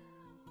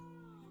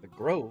 The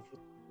Grove?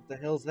 What the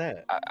hell's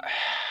that?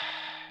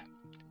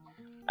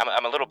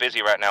 I'm a little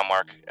busy right now,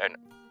 Mark. And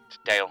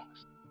Dale,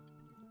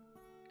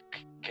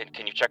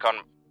 can you check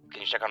on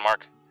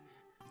Mark?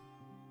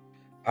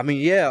 I mean,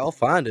 yeah, I'll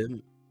find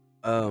him.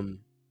 What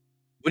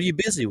are you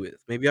busy with?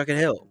 Maybe I can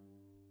help.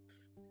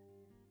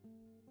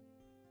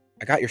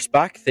 I got your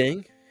Spock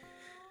thing.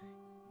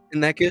 Isn't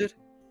that good?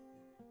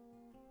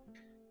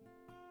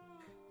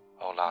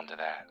 Hold on to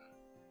that.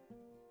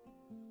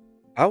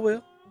 I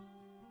will.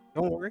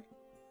 Don't worry.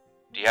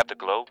 Do you have the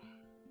globe?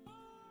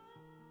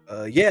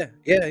 Yeah.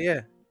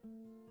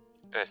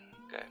 Good.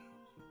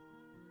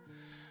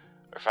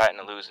 We're fighting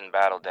a losing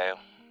battle, Dale.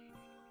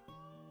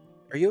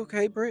 Are you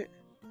okay, Britt?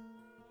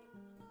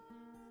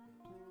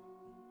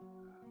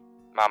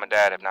 Mom and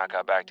Dad have not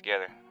got back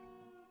together.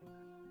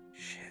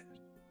 Shit.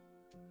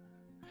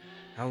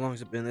 How long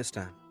has it been this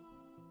time?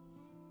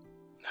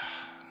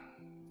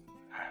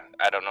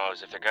 I don't know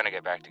as if they're gonna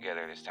get back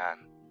together this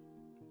time.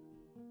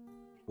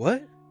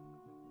 What?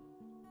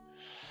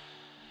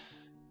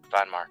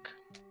 Find Mark.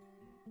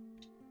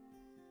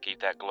 Keep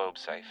that globe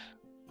safe.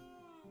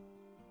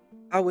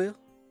 I will.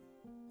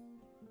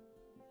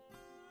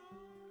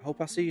 I hope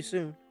I see you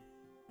soon.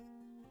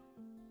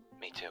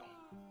 Me too.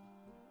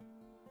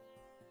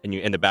 And you,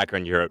 in the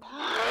background, you hear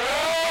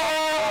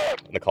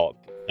the call.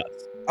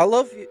 Nuts. I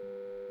love you.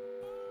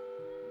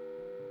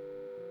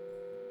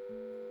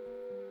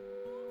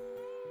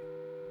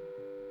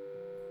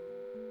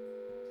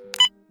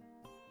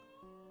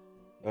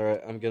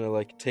 Alright, I'm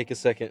gonna, take a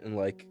second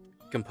and,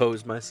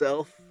 compose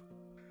myself.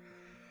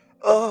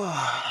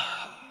 Oh.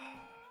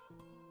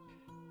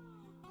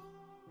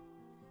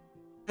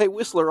 Hey,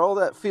 Whistler, all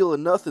that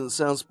feeling nothing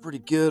sounds pretty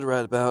good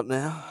right about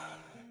now.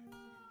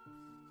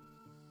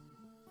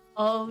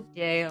 Oh,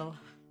 Dale.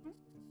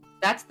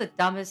 That's the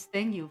dumbest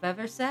thing you've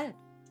ever said.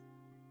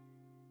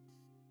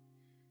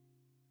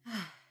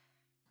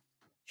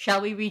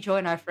 Shall we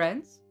rejoin our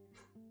friends?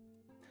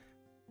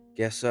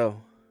 Guess so.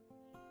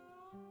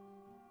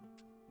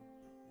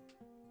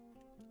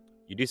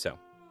 You do so.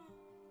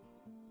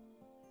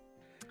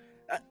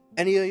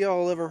 Any of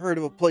y'all ever heard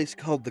of a place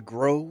called The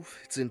Grove?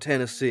 It's in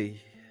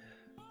Tennessee.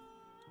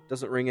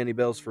 Doesn't ring any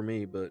bells for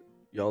me, but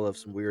y'all have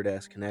some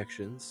weird-ass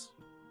connections.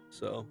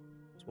 So,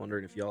 I was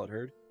wondering if y'all had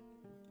heard.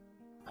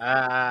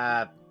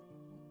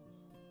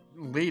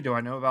 Lee, do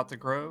I know about the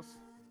Grove?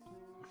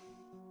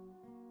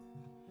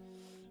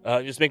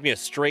 Just make me a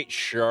straight,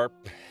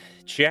 sharp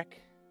check.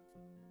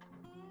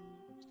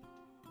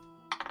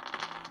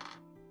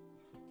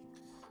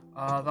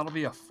 That'll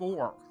be a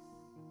 4.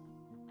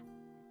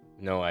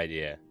 No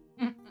idea.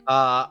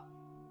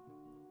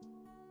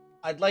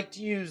 I'd like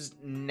to use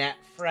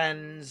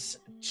NetFriends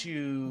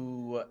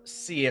to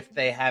see if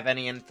they have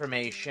any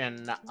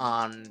information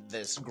on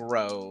this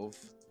Grove.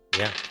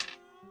 Yeah.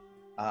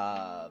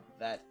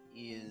 That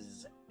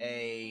is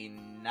a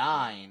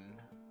 9.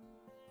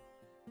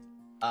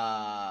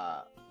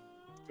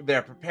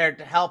 They're prepared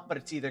to help, but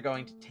it's either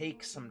going to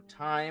take some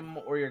time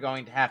or you're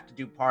going to have to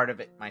do part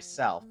of it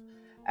myself.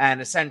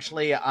 And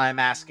essentially, I'm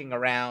asking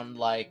around,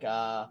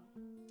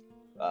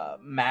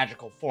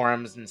 magical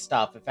forums and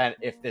stuff,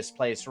 if this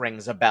place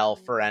rings a bell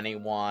for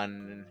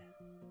anyone.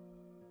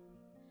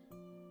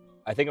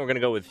 I think we're going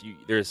to go with you.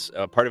 There's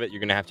a part of it you're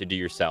going to have to do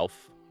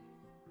yourself,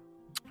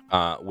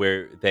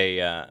 where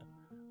they,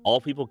 all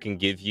people can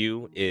give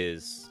you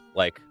is,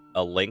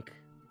 a link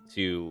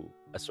to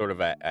a sort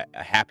of a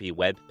happy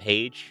web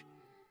page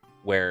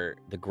where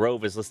the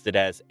Grove is listed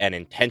as an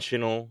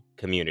intentional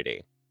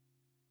community.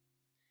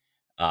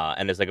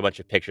 And there's, a bunch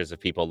of pictures of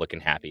people looking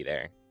happy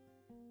there.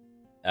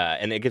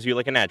 And it gives you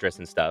an address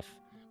and stuff,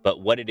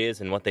 but what it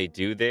is and what they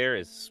do there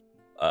is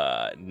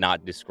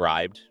not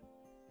described.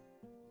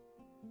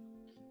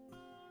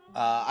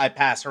 I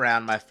pass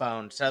around my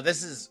phone, so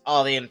this is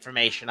all the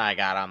information I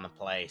got on the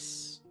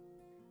place.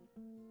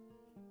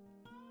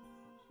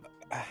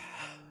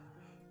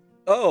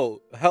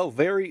 Oh, how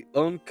very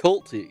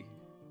unculty.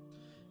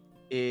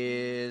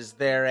 Is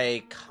there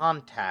a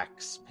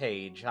contacts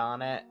page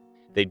on it?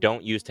 They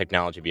don't use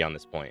technology beyond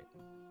this point.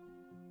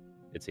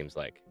 It seems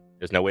like.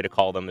 There's no way to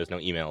call them. There's no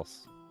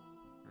emails.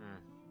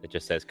 that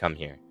just says come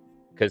here.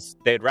 Because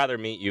they'd rather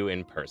meet you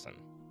in person.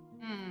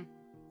 Hmm.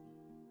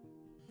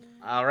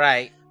 All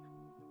right.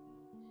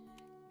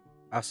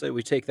 I say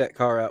we take that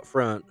car out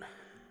front.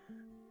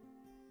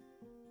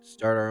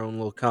 Start our own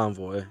little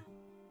convoy.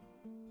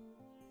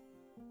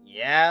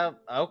 Yeah,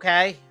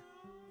 okay.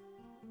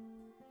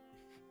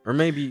 Or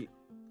maybe,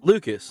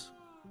 Lucas,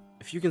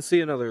 if you can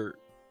see another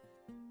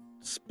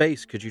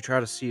space, could you try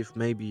to see if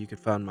maybe you could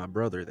find my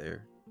brother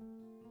there?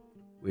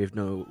 We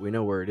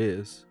know where it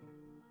is.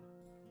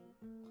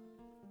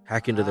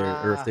 Hack into their,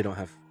 or if they don't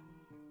have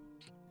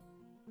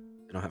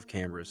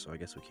cameras, so I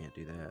guess we can't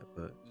do that.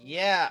 But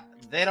Yeah,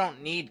 they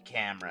don't need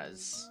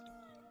cameras.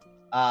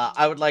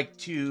 I would like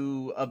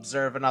to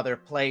observe another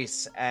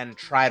place and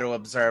try to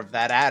observe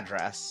that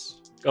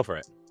address. Go for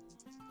it.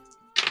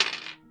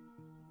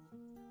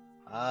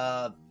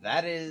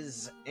 That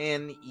is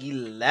an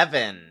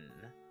 11.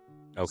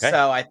 Okay.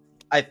 So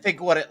I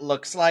think what it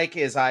looks like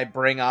is I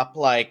bring up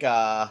like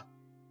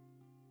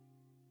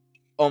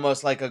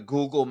almost like a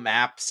Google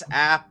Maps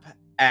app,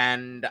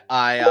 and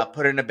I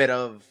put in a bit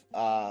of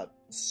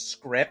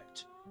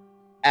script,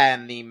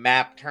 and the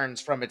map turns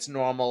from its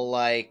normal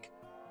like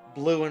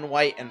blue and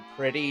white and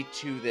pretty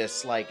to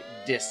this like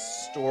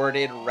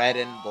distorted red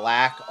and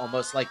black,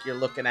 almost like you're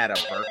looking at a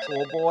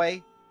Virtual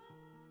Boy.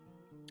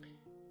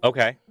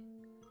 Okay.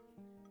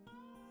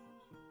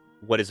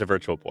 What is a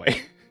Virtual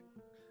Boy?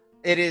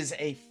 It is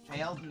a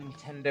failed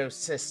Nintendo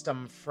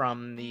system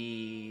from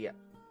the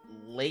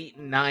late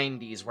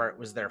 90s where it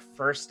was their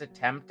first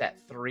attempt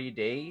at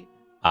 3D,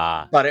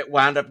 but it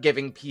wound up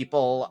giving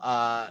people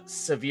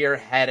severe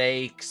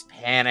headaches,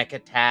 panic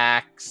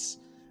attacks,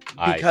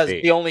 because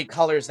the only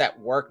colors that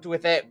worked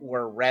with it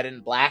were red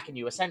and black, and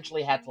you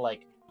essentially had to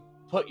like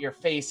put your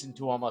face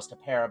into almost a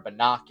pair of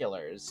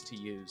binoculars to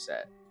use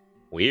it.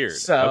 Weird.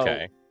 So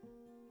okay.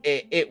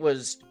 It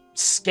was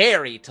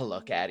scary to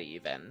look at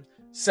even.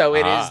 So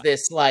it is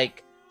this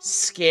like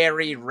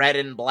scary red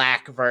and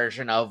black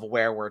version of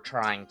where we're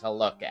trying to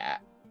look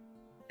at.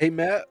 hey,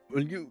 Matt,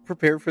 when you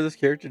prepared for this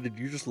character, did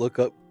you just look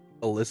up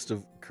a list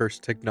of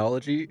cursed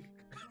technology?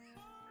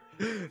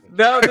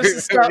 No,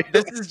 this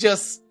is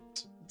just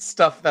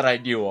stuff that I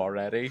knew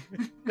already.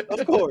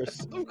 Of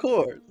course.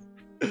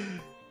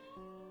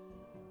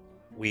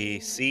 We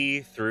see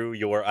through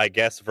your, I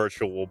guess,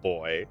 Virtual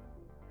Boy.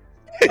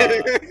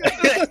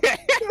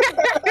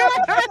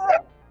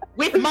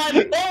 With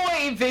my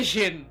boy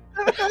vision.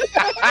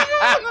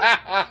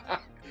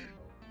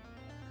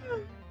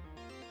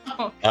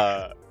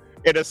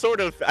 In a sort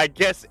of, I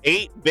guess,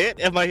 8-bit,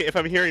 if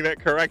I'm hearing that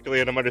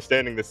correctly and I'm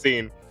understanding the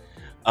scene.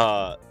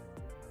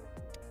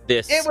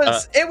 It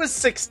was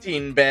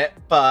 16-bit,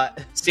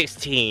 but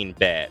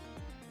 16-bit.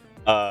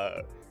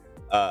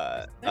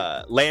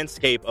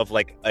 Landscape of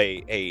like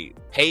a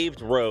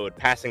paved road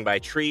passing by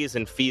trees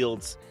and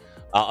fields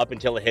up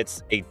until it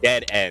hits a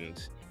dead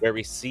end, where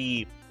we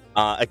see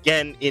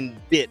again in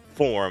bit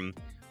form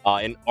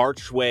an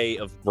archway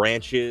of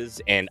branches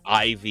and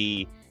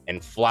ivy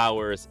and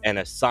flowers and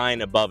a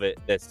sign above it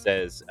that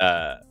says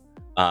The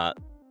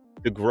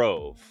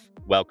Grove,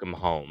 welcome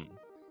home.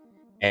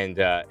 And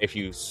if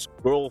you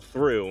scroll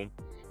through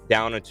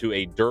down into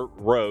a dirt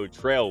road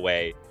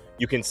trailway,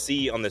 you can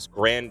see on this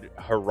grand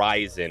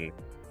horizon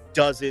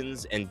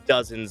dozens and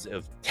dozens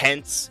of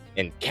tents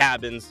and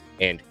cabins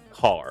and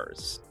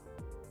cars.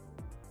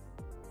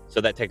 So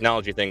that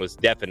technology thing was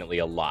definitely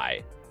a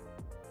lie.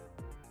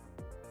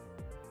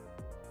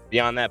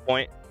 Beyond that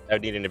point, I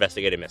would need an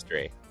investigative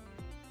mystery.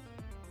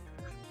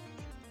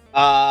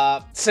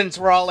 Since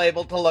we're all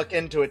able to look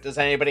into it, does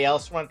anybody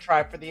else want to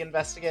try for the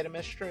investigative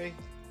mystery?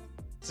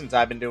 Since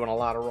I've been doing a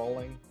lot of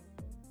rolling.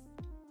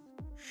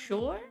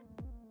 Sure.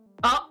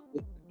 Oh,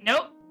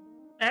 nope.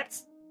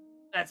 That's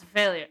a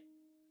failure.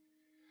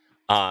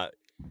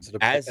 Is it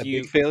a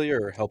big failure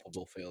or a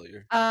helpable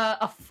failure?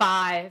 A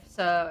 5,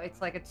 so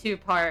it's like a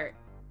 2-part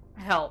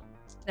help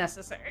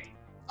necessary.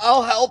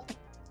 I'll help.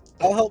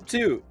 I'll help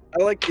too.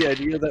 I like the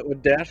idea that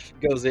when Dash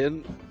goes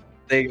in,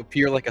 they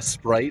appear like a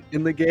sprite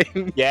in the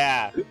game.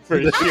 Yeah,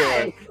 for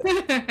sure.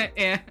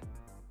 Yeah.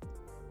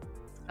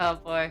 Oh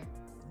boy.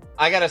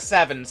 I got a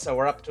 7, so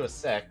we're up to a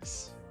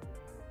 6.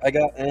 I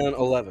got an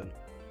 11.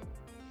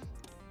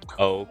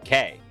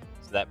 Okay,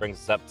 so that brings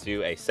us up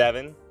to a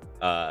 7.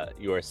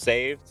 You are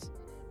saved,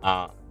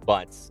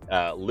 but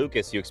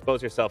Lucas, you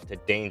expose yourself to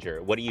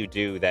danger. What do you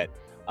do that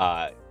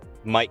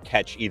might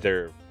catch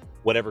either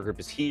whatever group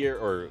is here,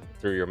 or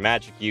through your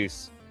magic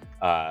use,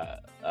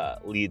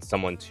 lead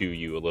someone to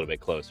you a little bit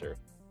closer?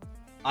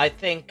 I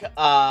think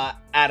out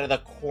of the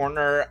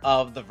corner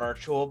of the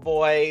Virtual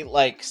Boy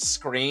like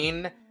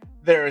screen,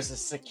 there is a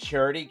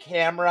security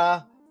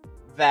camera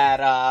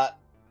that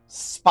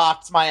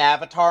spots my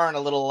avatar, and a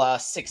little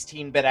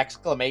 16-bit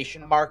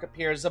exclamation mark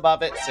appears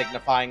above it,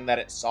 signifying that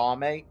it saw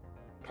me.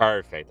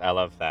 Perfect. I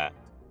love that.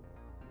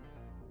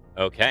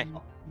 Okay.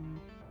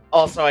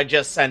 Also, I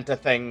just sent a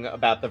thing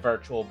about the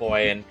Virtual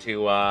Boy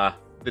into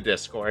the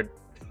Discord.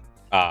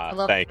 I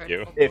love Thank the you.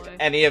 Virtual If Boy.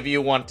 any of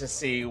you want to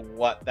see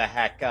what the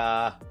heck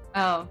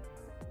Oh.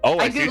 Oh,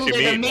 I I see what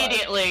googled you it mean.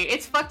 immediately.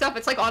 It's fucked up.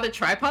 It's like on a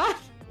tripod.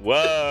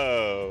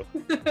 Whoa.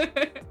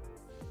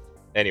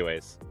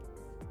 Anyways.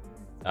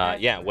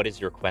 Yeah, what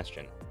is your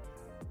question?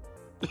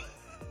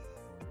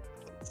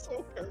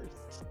 So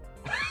cursed.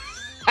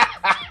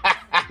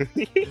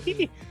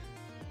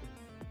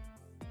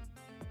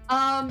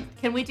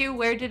 Can we do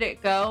where did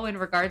it go in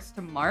regards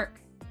to Mark?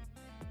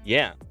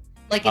 Yeah.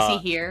 Like, is he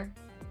here?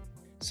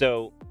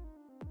 So,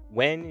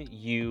 when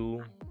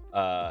you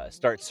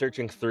start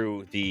searching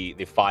through the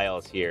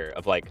files here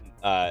of like,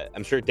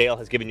 I'm sure Dale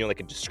has given you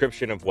like a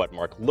description of what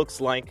Mark looks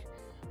like.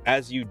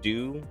 As you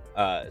do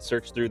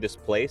search through this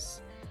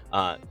place,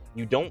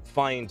 you don't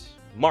find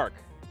Mark,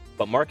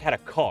 but Mark had a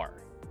car,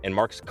 and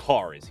Mark's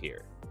car is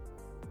here.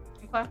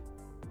 Okay.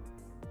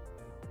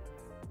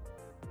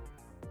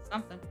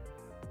 Something.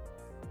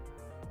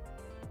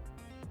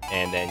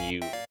 And then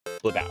you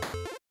flip out.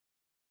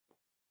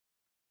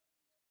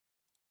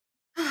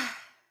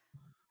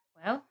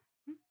 Well,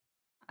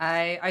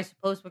 I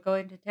suppose we're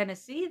going to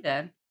Tennessee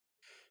then.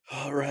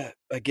 All right,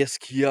 I guess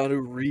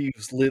Keanu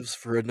Reeves lives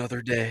for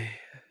another day.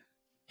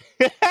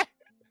 Yeah.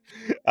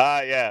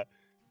 I'll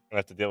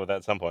have to deal with that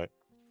at some point.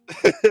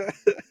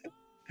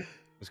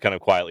 Just kind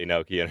of quietly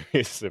know Keanu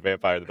Reeves is a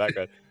vampire in the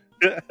background.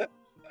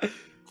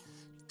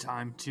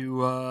 Time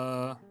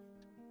to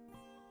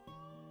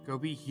go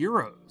be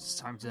heroes.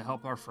 Time to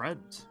help our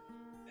friends.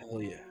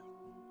 Hell yeah.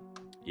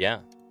 Yeah.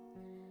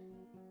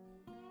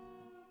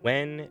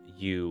 When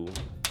you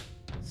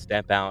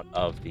step out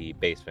of the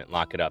basement,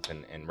 lock it up,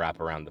 and wrap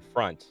around the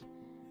front,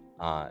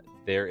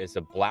 there is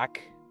a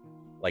black,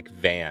 like,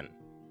 van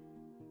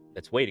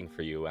that's waiting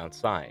for you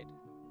outside.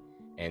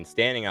 And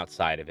standing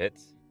outside of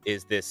it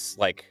is this,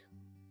 like,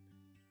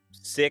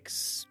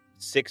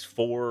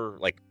 6'4",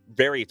 like,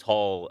 very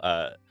tall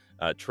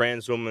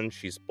trans woman.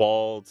 She's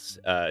bald.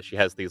 She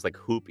has these, like,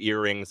 hoop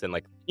earrings and,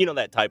 like, you know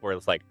that type where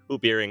it's, like,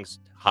 hoop earrings,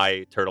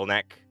 high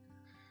turtleneck,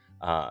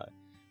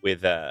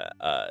 with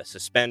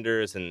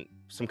suspenders and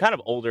some kind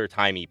of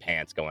older-timey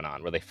pants going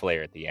on where they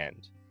flare at the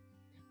end.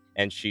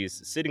 And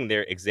she's sitting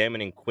there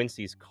examining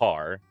Quincy's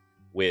car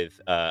with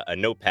a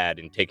notepad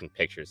and taking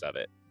pictures of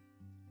it.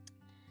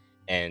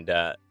 And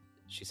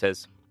she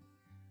says,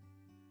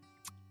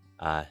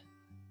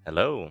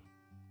 hello.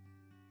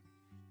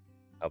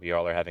 Hope you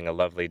all are having a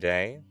lovely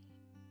day.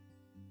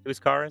 Whose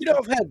car is You know, it?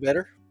 I've had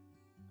better.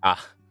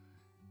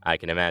 I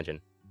can imagine.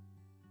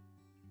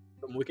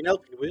 Something we can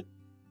help you with.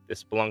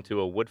 This belonged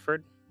to a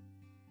Woodford?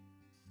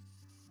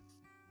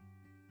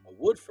 A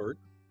Woodford?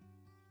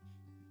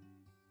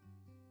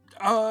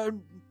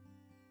 No,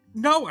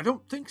 I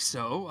don't think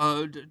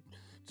so.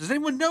 Does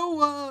anyone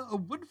know a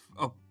wood?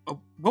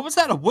 What was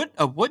that? A wood?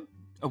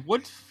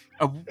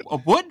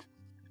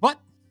 What?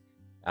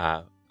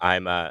 I'm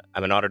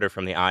an auditor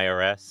from the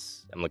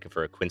IRS. I'm looking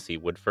for a Quincy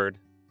Woodford.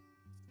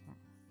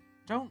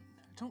 Don't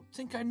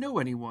think I know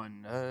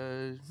anyone.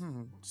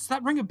 Does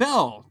that ring a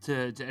bell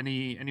to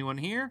anyone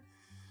here?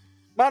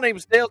 My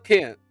name's Dale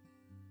Kent.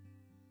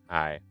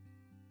 Hi,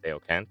 Dale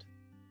Kent.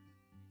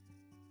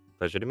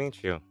 Pleasure to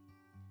meet you.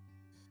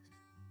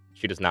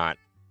 She does not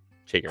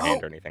shake your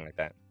hand or anything like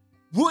that.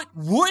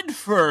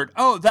 Woodford.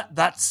 Oh,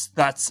 that's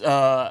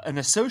an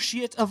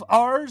associate of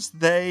ours.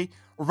 They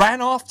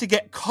ran off to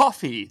get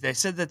coffee. They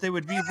said that they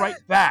would be right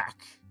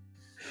back.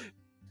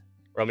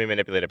 Roll me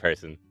manipulate a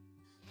person.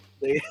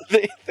 They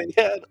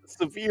had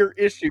severe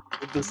issues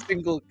with the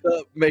single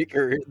cup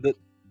maker in the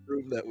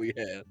room that we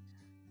had.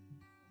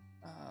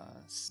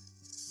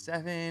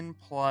 7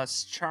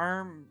 plus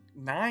charm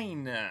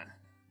 9.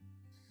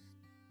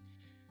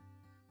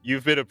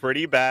 You've been a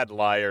pretty bad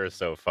liar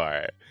so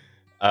far.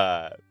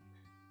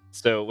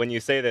 So when you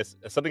say this,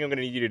 something I'm going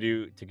to need you to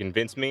do to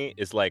convince me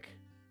is like,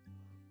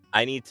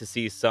 I need to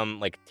see some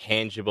like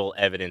tangible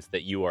evidence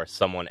that you are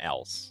someone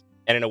else.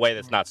 And in a way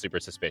that's not super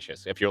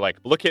suspicious. If you're like,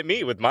 look at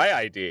me with my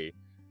ID.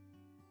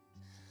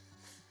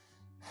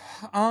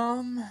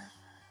 I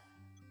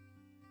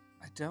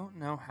don't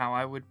know how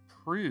I would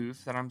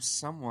prove that I'm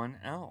someone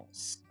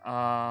else.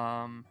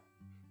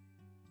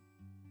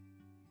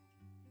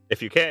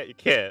 If you can't, you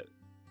can't.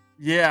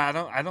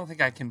 Yeah, I don't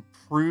think I can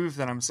prove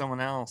that I'm someone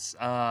else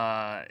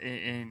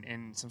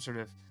in some sort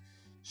of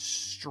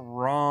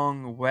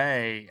strong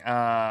way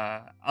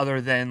other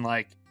than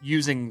like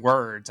using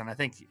words, and I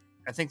think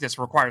this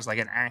requires like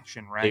an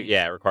action, right?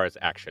 Yeah, it requires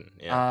action.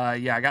 Yeah.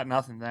 Yeah, I got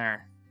nothing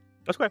there.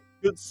 That's okay.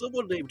 Could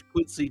someone named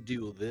Quincy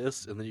do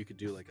this, and then you could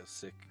do like a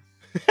sick.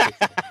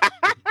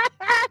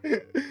 Cool.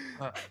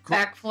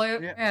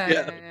 Backflip.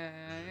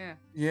 Yeah.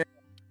 Yeah.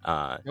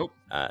 Nope.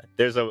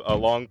 There's a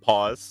long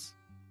pause.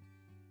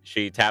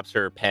 She taps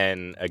her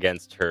pen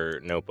against her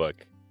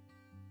notebook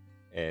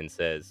and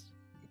says,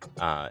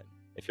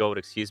 if you all would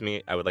excuse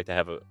me, I would like to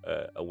have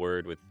a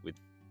word with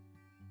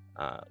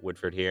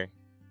Woodford here.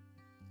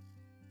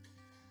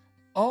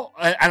 Oh,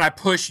 and I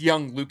push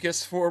young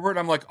Lucas forward.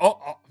 I'm like,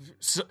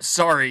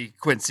 sorry,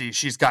 Quincy,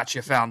 she's got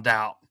you found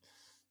out.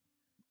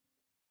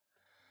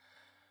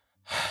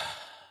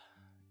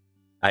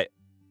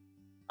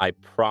 I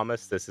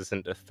promise this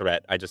isn't a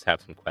threat. I just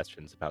have some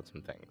questions about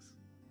some things.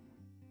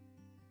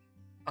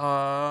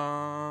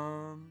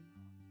 All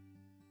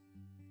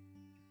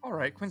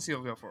right, Quincy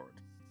will go forward.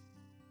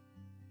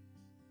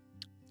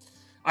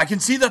 I can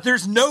see that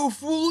there's no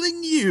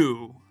fooling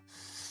you.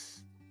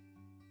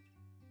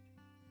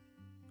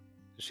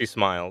 She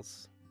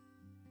smiles.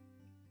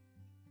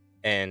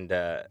 And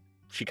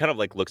she kind of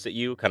like looks at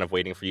you, kind of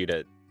waiting for you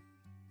to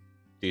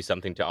do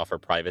something to offer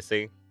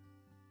privacy.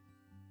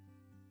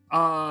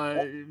 All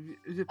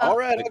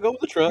right, I'll go with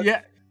the truck.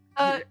 Yeah.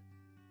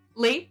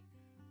 Lee,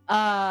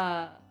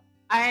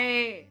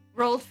 I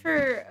rolled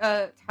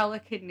for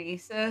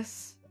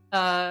telekinesis.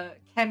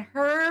 Can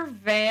her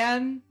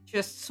van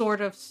just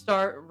sort of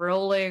start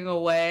rolling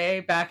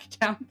away back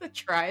down the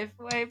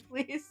driveway,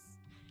 please?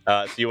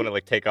 So you want to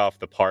like take off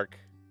the park?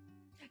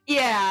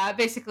 Yeah, I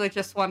basically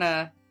just want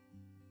to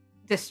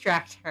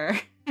distract her.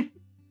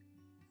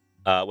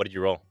 What did you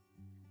roll?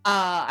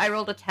 I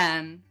rolled a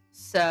 10,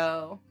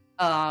 so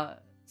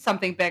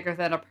something bigger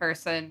than a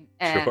person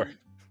and Sure.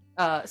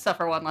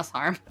 Suffer one less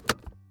harm.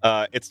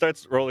 It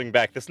starts rolling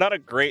back. It's not a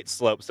great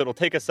slope, so it'll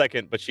take a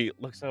second, but she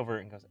looks over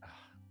and goes,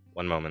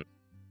 one moment.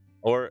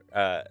 Or,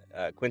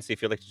 Quincy,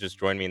 if you'd like to just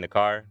join me in the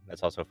car,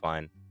 that's also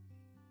fine.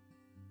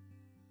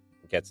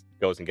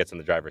 Goes and gets in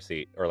the driver's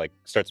seat, or like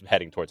starts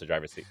heading towards the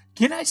driver's seat.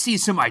 Can I see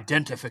some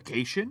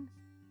identification?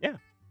 Yeah,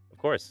 of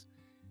course.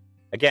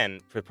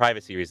 Again, for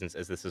privacy reasons,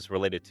 as this is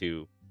related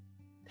to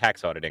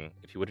tax auditing,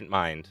 if you wouldn't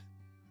mind,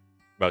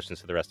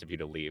 motions to the rest of you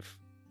to leave.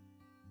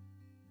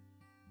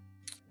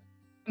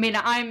 I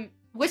mean,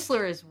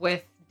 Whistler is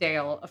with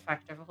Dale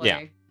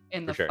effectively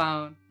in the sure.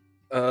 phone.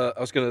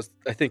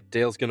 I think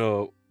Dale's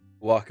gonna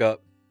walk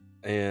up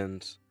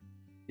and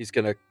he's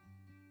gonna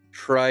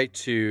try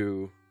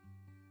to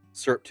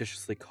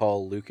surreptitiously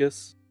call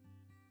Lucas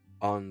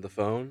on the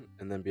phone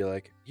and then be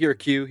like, "Here,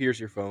 Q,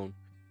 here's your phone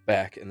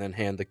back," and then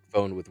hand the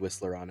phone with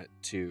Whistler on it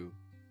to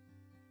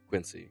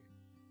Quincy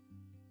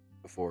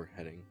before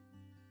heading.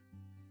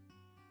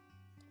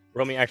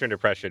 Roll me actor under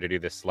pressure to do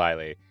this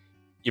slyly.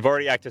 You've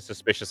already acted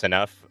suspicious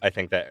enough. I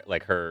think that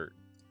like her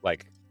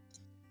like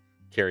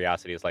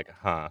curiosity is like,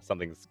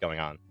 something's going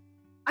on.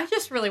 I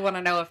just really want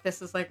to know if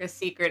this is like a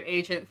secret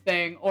agent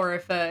thing or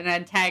if an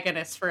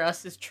antagonist for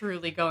us is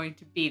truly going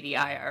to be the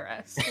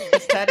IRS.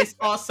 Because that is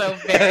also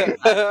very...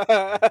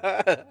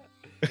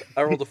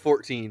 I rolled a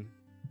 14.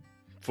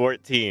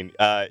 14.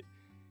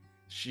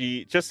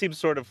 She just seems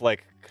sort of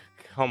like,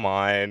 come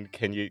on,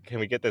 can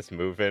we get this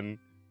moving?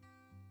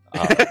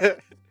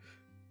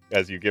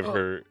 As you give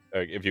her,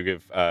 if you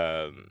give,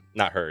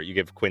 not her, you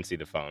give Quincy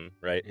the phone,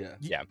 right?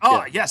 Yeah.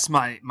 Oh, yes,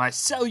 my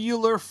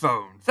cellular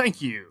phone.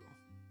 Thank you.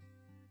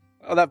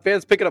 Oh, that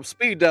van's picking up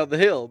speed down the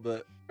hill,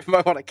 but you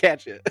might want to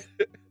catch it.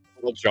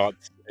 Little jaunt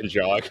and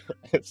jog.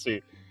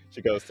 she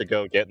goes to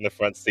go get in the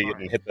front seat All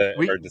right. and hit the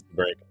emergency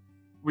brake.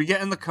 We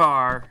get in the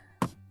car.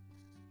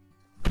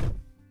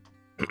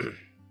 You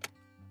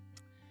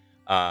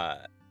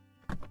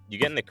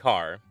get in the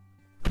car,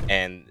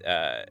 and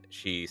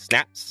she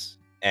snaps,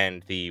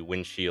 and the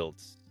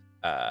windshield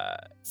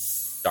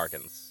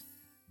darkens.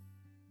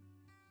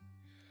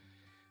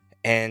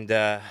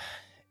 And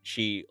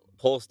she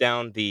pulls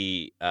down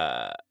the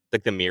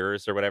like the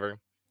mirrors or whatever,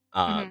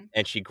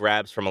 and she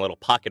grabs from a little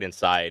pocket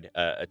inside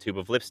a tube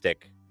of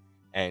lipstick,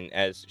 and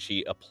as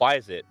she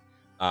applies it,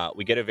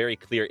 we get a very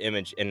clear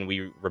image, and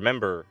we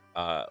remember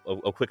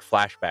a quick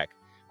flashback.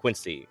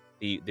 Quincy,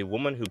 the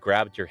woman who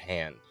grabbed your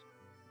hand,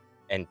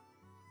 and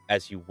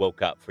as you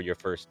woke up for your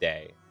first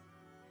day,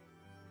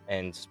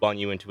 and spun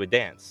you into a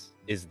dance,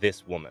 is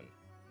this woman.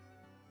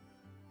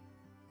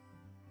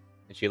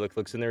 And she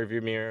looks in the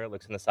rearview mirror,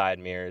 looks in the side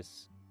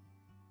mirrors,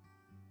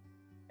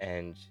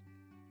 and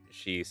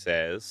she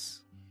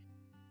says,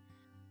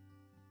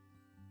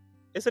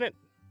 "Isn't it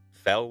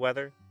fell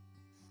weather?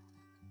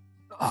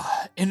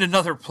 In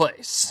another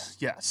place,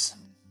 yes.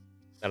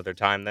 Another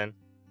time, then?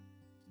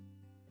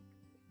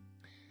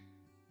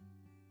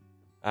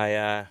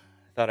 I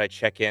thought I'd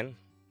check in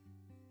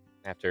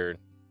after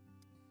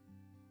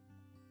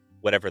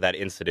whatever that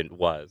incident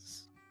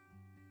was."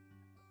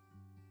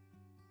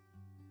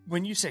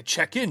 When you say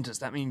check in, does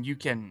that mean you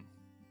can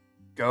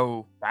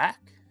go back?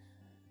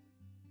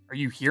 Are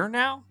you here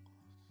now?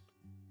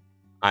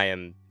 I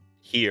am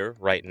here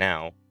right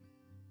now.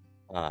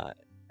 I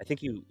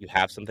think you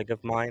have something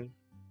of mine.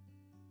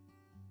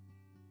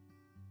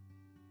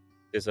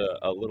 There's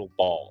a little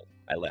ball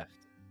I left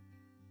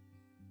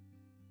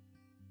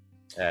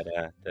at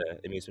the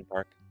amusement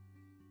park.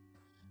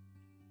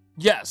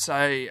 Yes,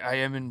 I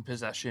am in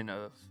possession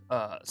of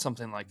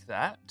something like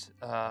that.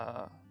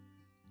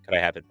 Could I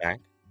have it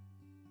back?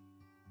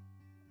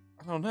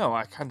 I don't know.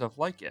 I kind of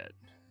like it.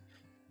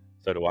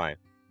 So do I.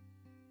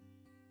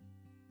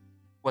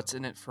 What's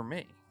in it for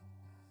me?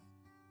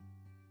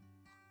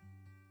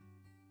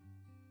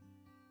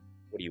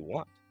 What do you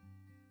want?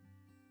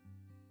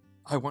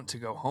 I want to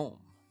go home.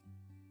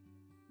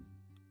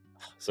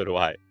 So do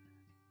I.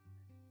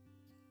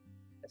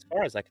 As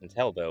far as I can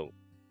tell, though,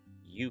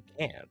 you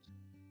can't.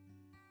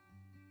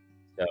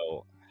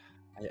 So,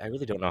 I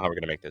really don't know how we're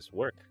going to make this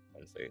work,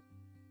 Wednesday.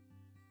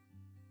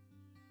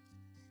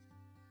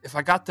 If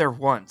I got there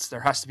once, there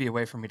has to be a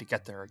way for me to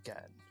get there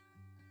again.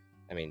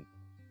 I mean,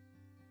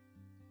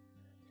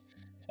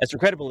 as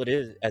regrettable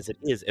as it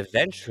is,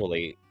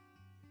 eventually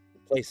the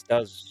place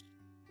does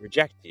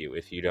reject you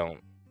if you don't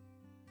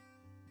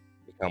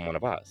become one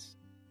of us.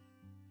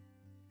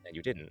 And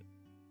you didn't.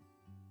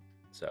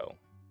 So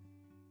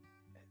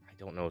I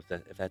don't know if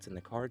that's in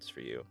the cards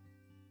for you.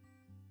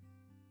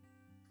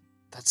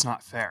 That's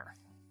not fair.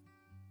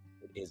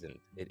 It isn't.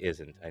 It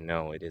isn't. I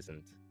know it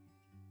isn't.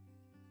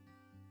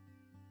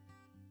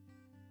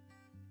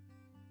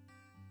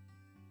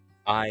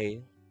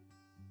 I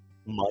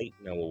might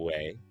know a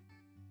way,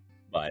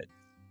 but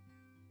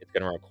it's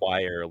going to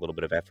require a little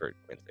bit of effort,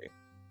 Quincy.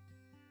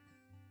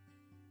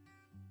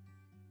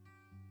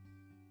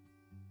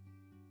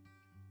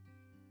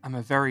 I'm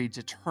a very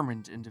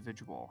determined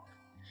individual.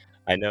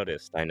 I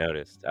noticed. I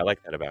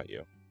like that about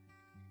you.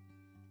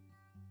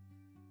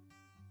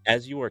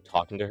 As you are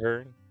talking to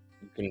her,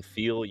 you can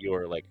feel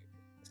your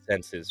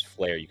senses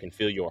flare. You can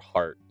feel your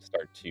heart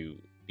start to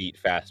beat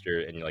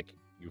faster, and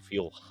you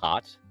feel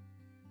hot.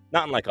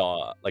 Not in like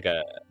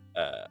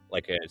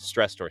a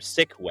stressed or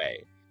sick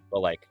way,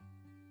 but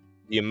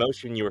the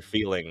emotion you are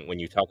feeling when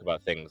you talk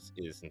about things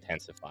is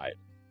intensified.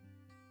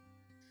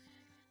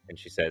 And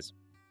she says,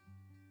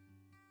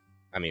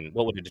 I mean,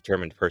 what would a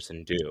determined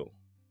person do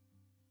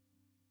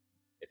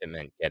if it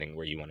meant getting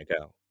where you want to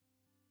go?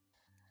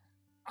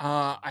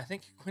 I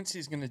think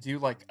Quincy's gonna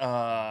do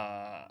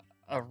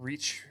a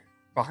reach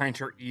behind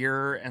her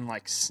ear and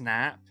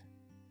snap,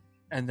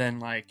 and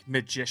then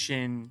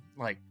magician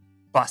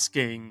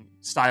busking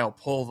style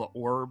pull the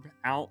orb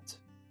out,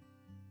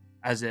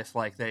 as if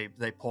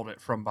they pulled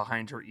it from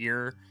behind her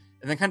ear,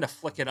 and then kind of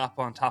flick it up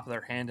on top of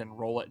their hand and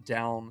roll it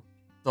down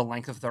the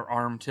length of their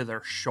arm to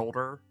their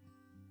shoulder,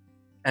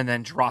 and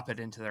then drop it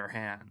into their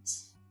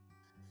hands.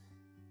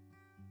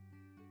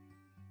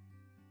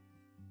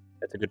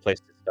 That's a good place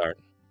to start.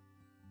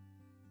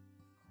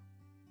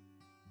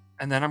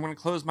 And then I'm going to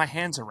close my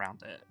hands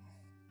around it.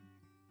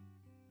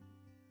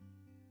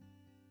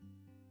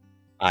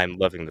 I'm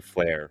loving the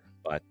flare,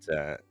 but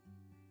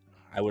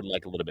I would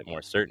like a little bit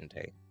more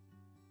certainty.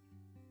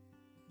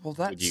 Well,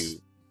 that's... Would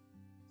you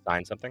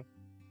sign something?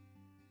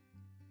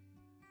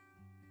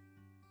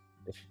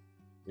 If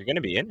you're going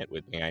to be in it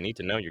with me, I need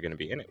to know you're going to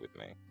be in it with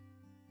me.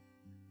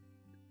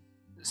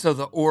 So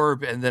the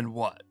orb, and then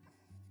what?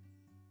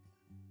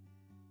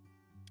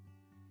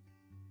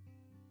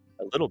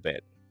 A little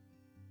bit.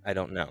 I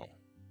don't know.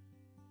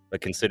 But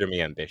consider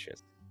me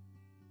ambitious.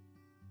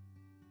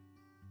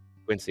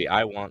 Quincy,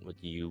 I want what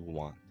you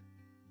want.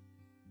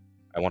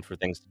 I want for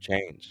things to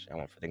change. I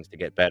want for things to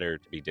get better,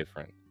 to be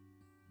different.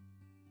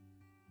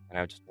 And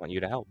I just want you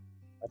to help.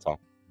 That's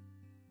all.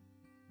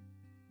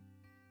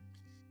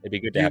 It'd be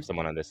good to have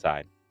someone on this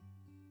side.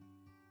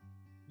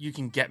 You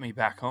can get me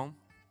back home?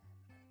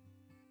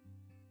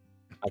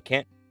 I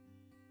can't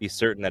be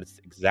certain that it's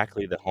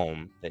exactly the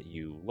home that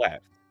you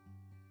left.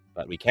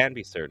 But we can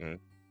be certain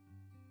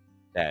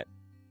that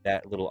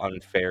that little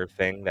unfair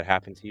thing that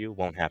happened to you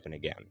won't happen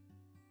again.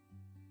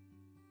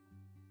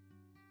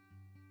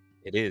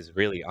 It is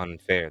really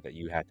unfair that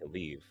you had to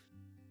leave.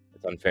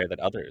 It's unfair that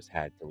others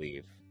had to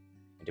leave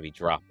and to be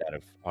dropped out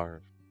of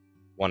our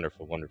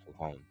wonderful, wonderful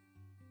home.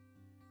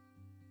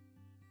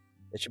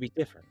 It should be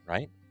different,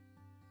 right?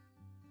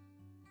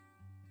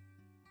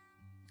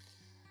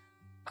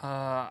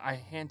 I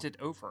hand it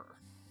over.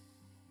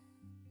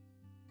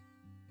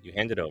 You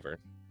hand it over.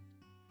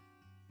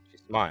 She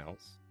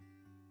smiles.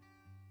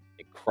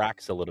 It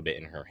cracks a little bit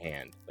in her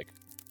hand.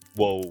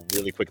 Whoa,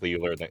 really quickly you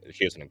learn that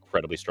she has an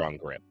incredibly strong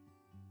grip.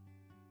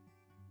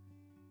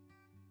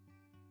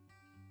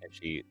 And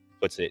she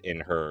puts it in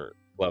her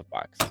glove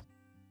box.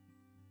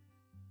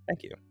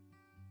 Thank you.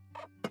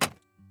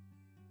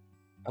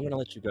 I'm going to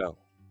let you go.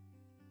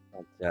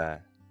 But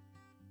the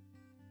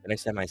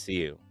next time I see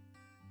you,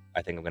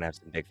 I think I'm going to have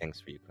some big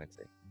things for you,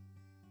 Quincy. Is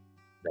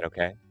that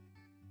okay?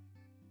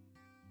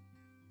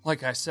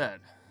 Like I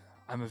said,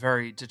 I'm a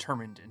very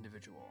determined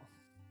individual.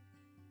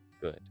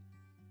 Good.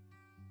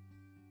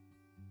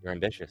 You're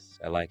ambitious.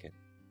 I like it.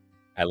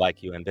 I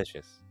like you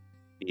ambitious.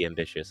 Be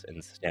ambitious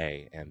and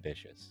stay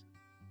ambitious.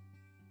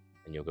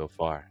 And you'll go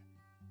far.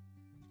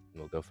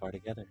 And we'll go far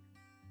together.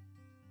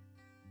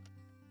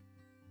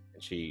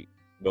 And she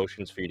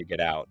motions for you to get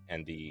out,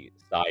 and the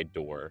side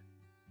door,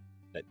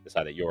 the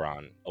side that you're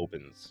on,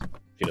 opens.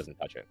 She doesn't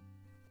touch it.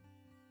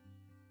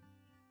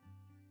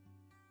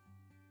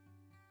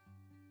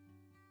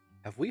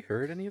 Have we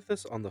heard any of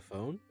this on the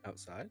phone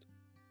outside?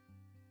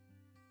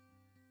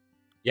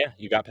 Yeah,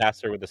 you got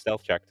past her with the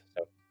stealth check,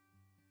 so.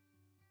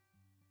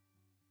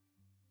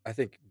 I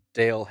think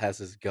Dale has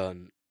his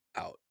gun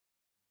out.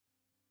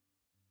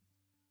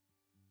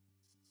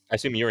 I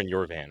assume you're in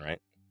your van, right?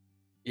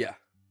 Yeah.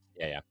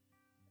 Yeah.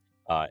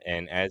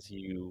 And as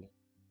you,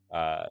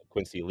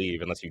 Quincy,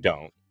 leave, unless you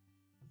don't,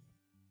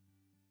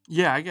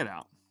 Yeah, I get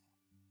out.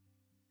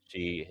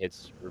 she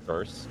hits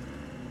reverse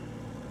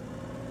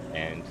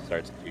and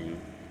starts to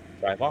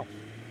drive off.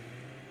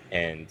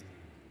 And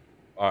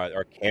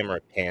our camera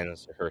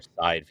pans to her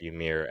side view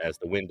mirror as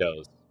the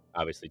windows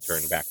obviously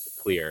turn back to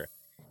clear,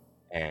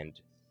 and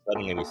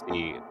suddenly we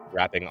see,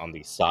 wrapping on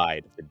the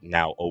side, the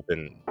now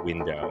open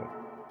window,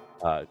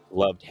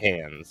 gloved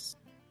hands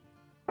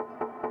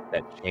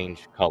that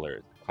change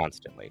colors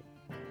constantly,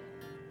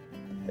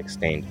 like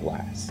stained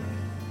glass.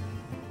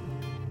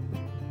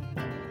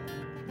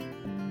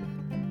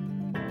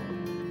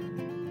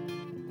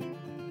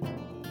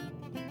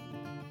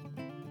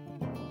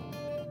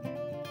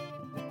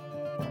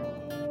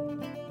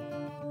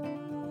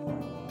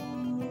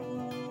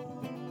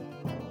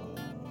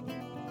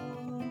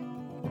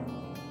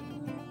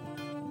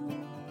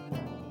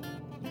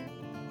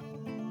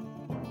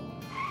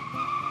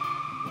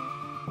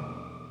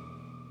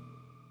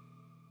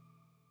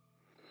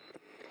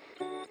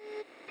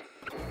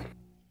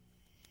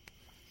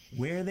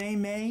 Where They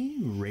May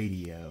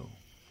Radio.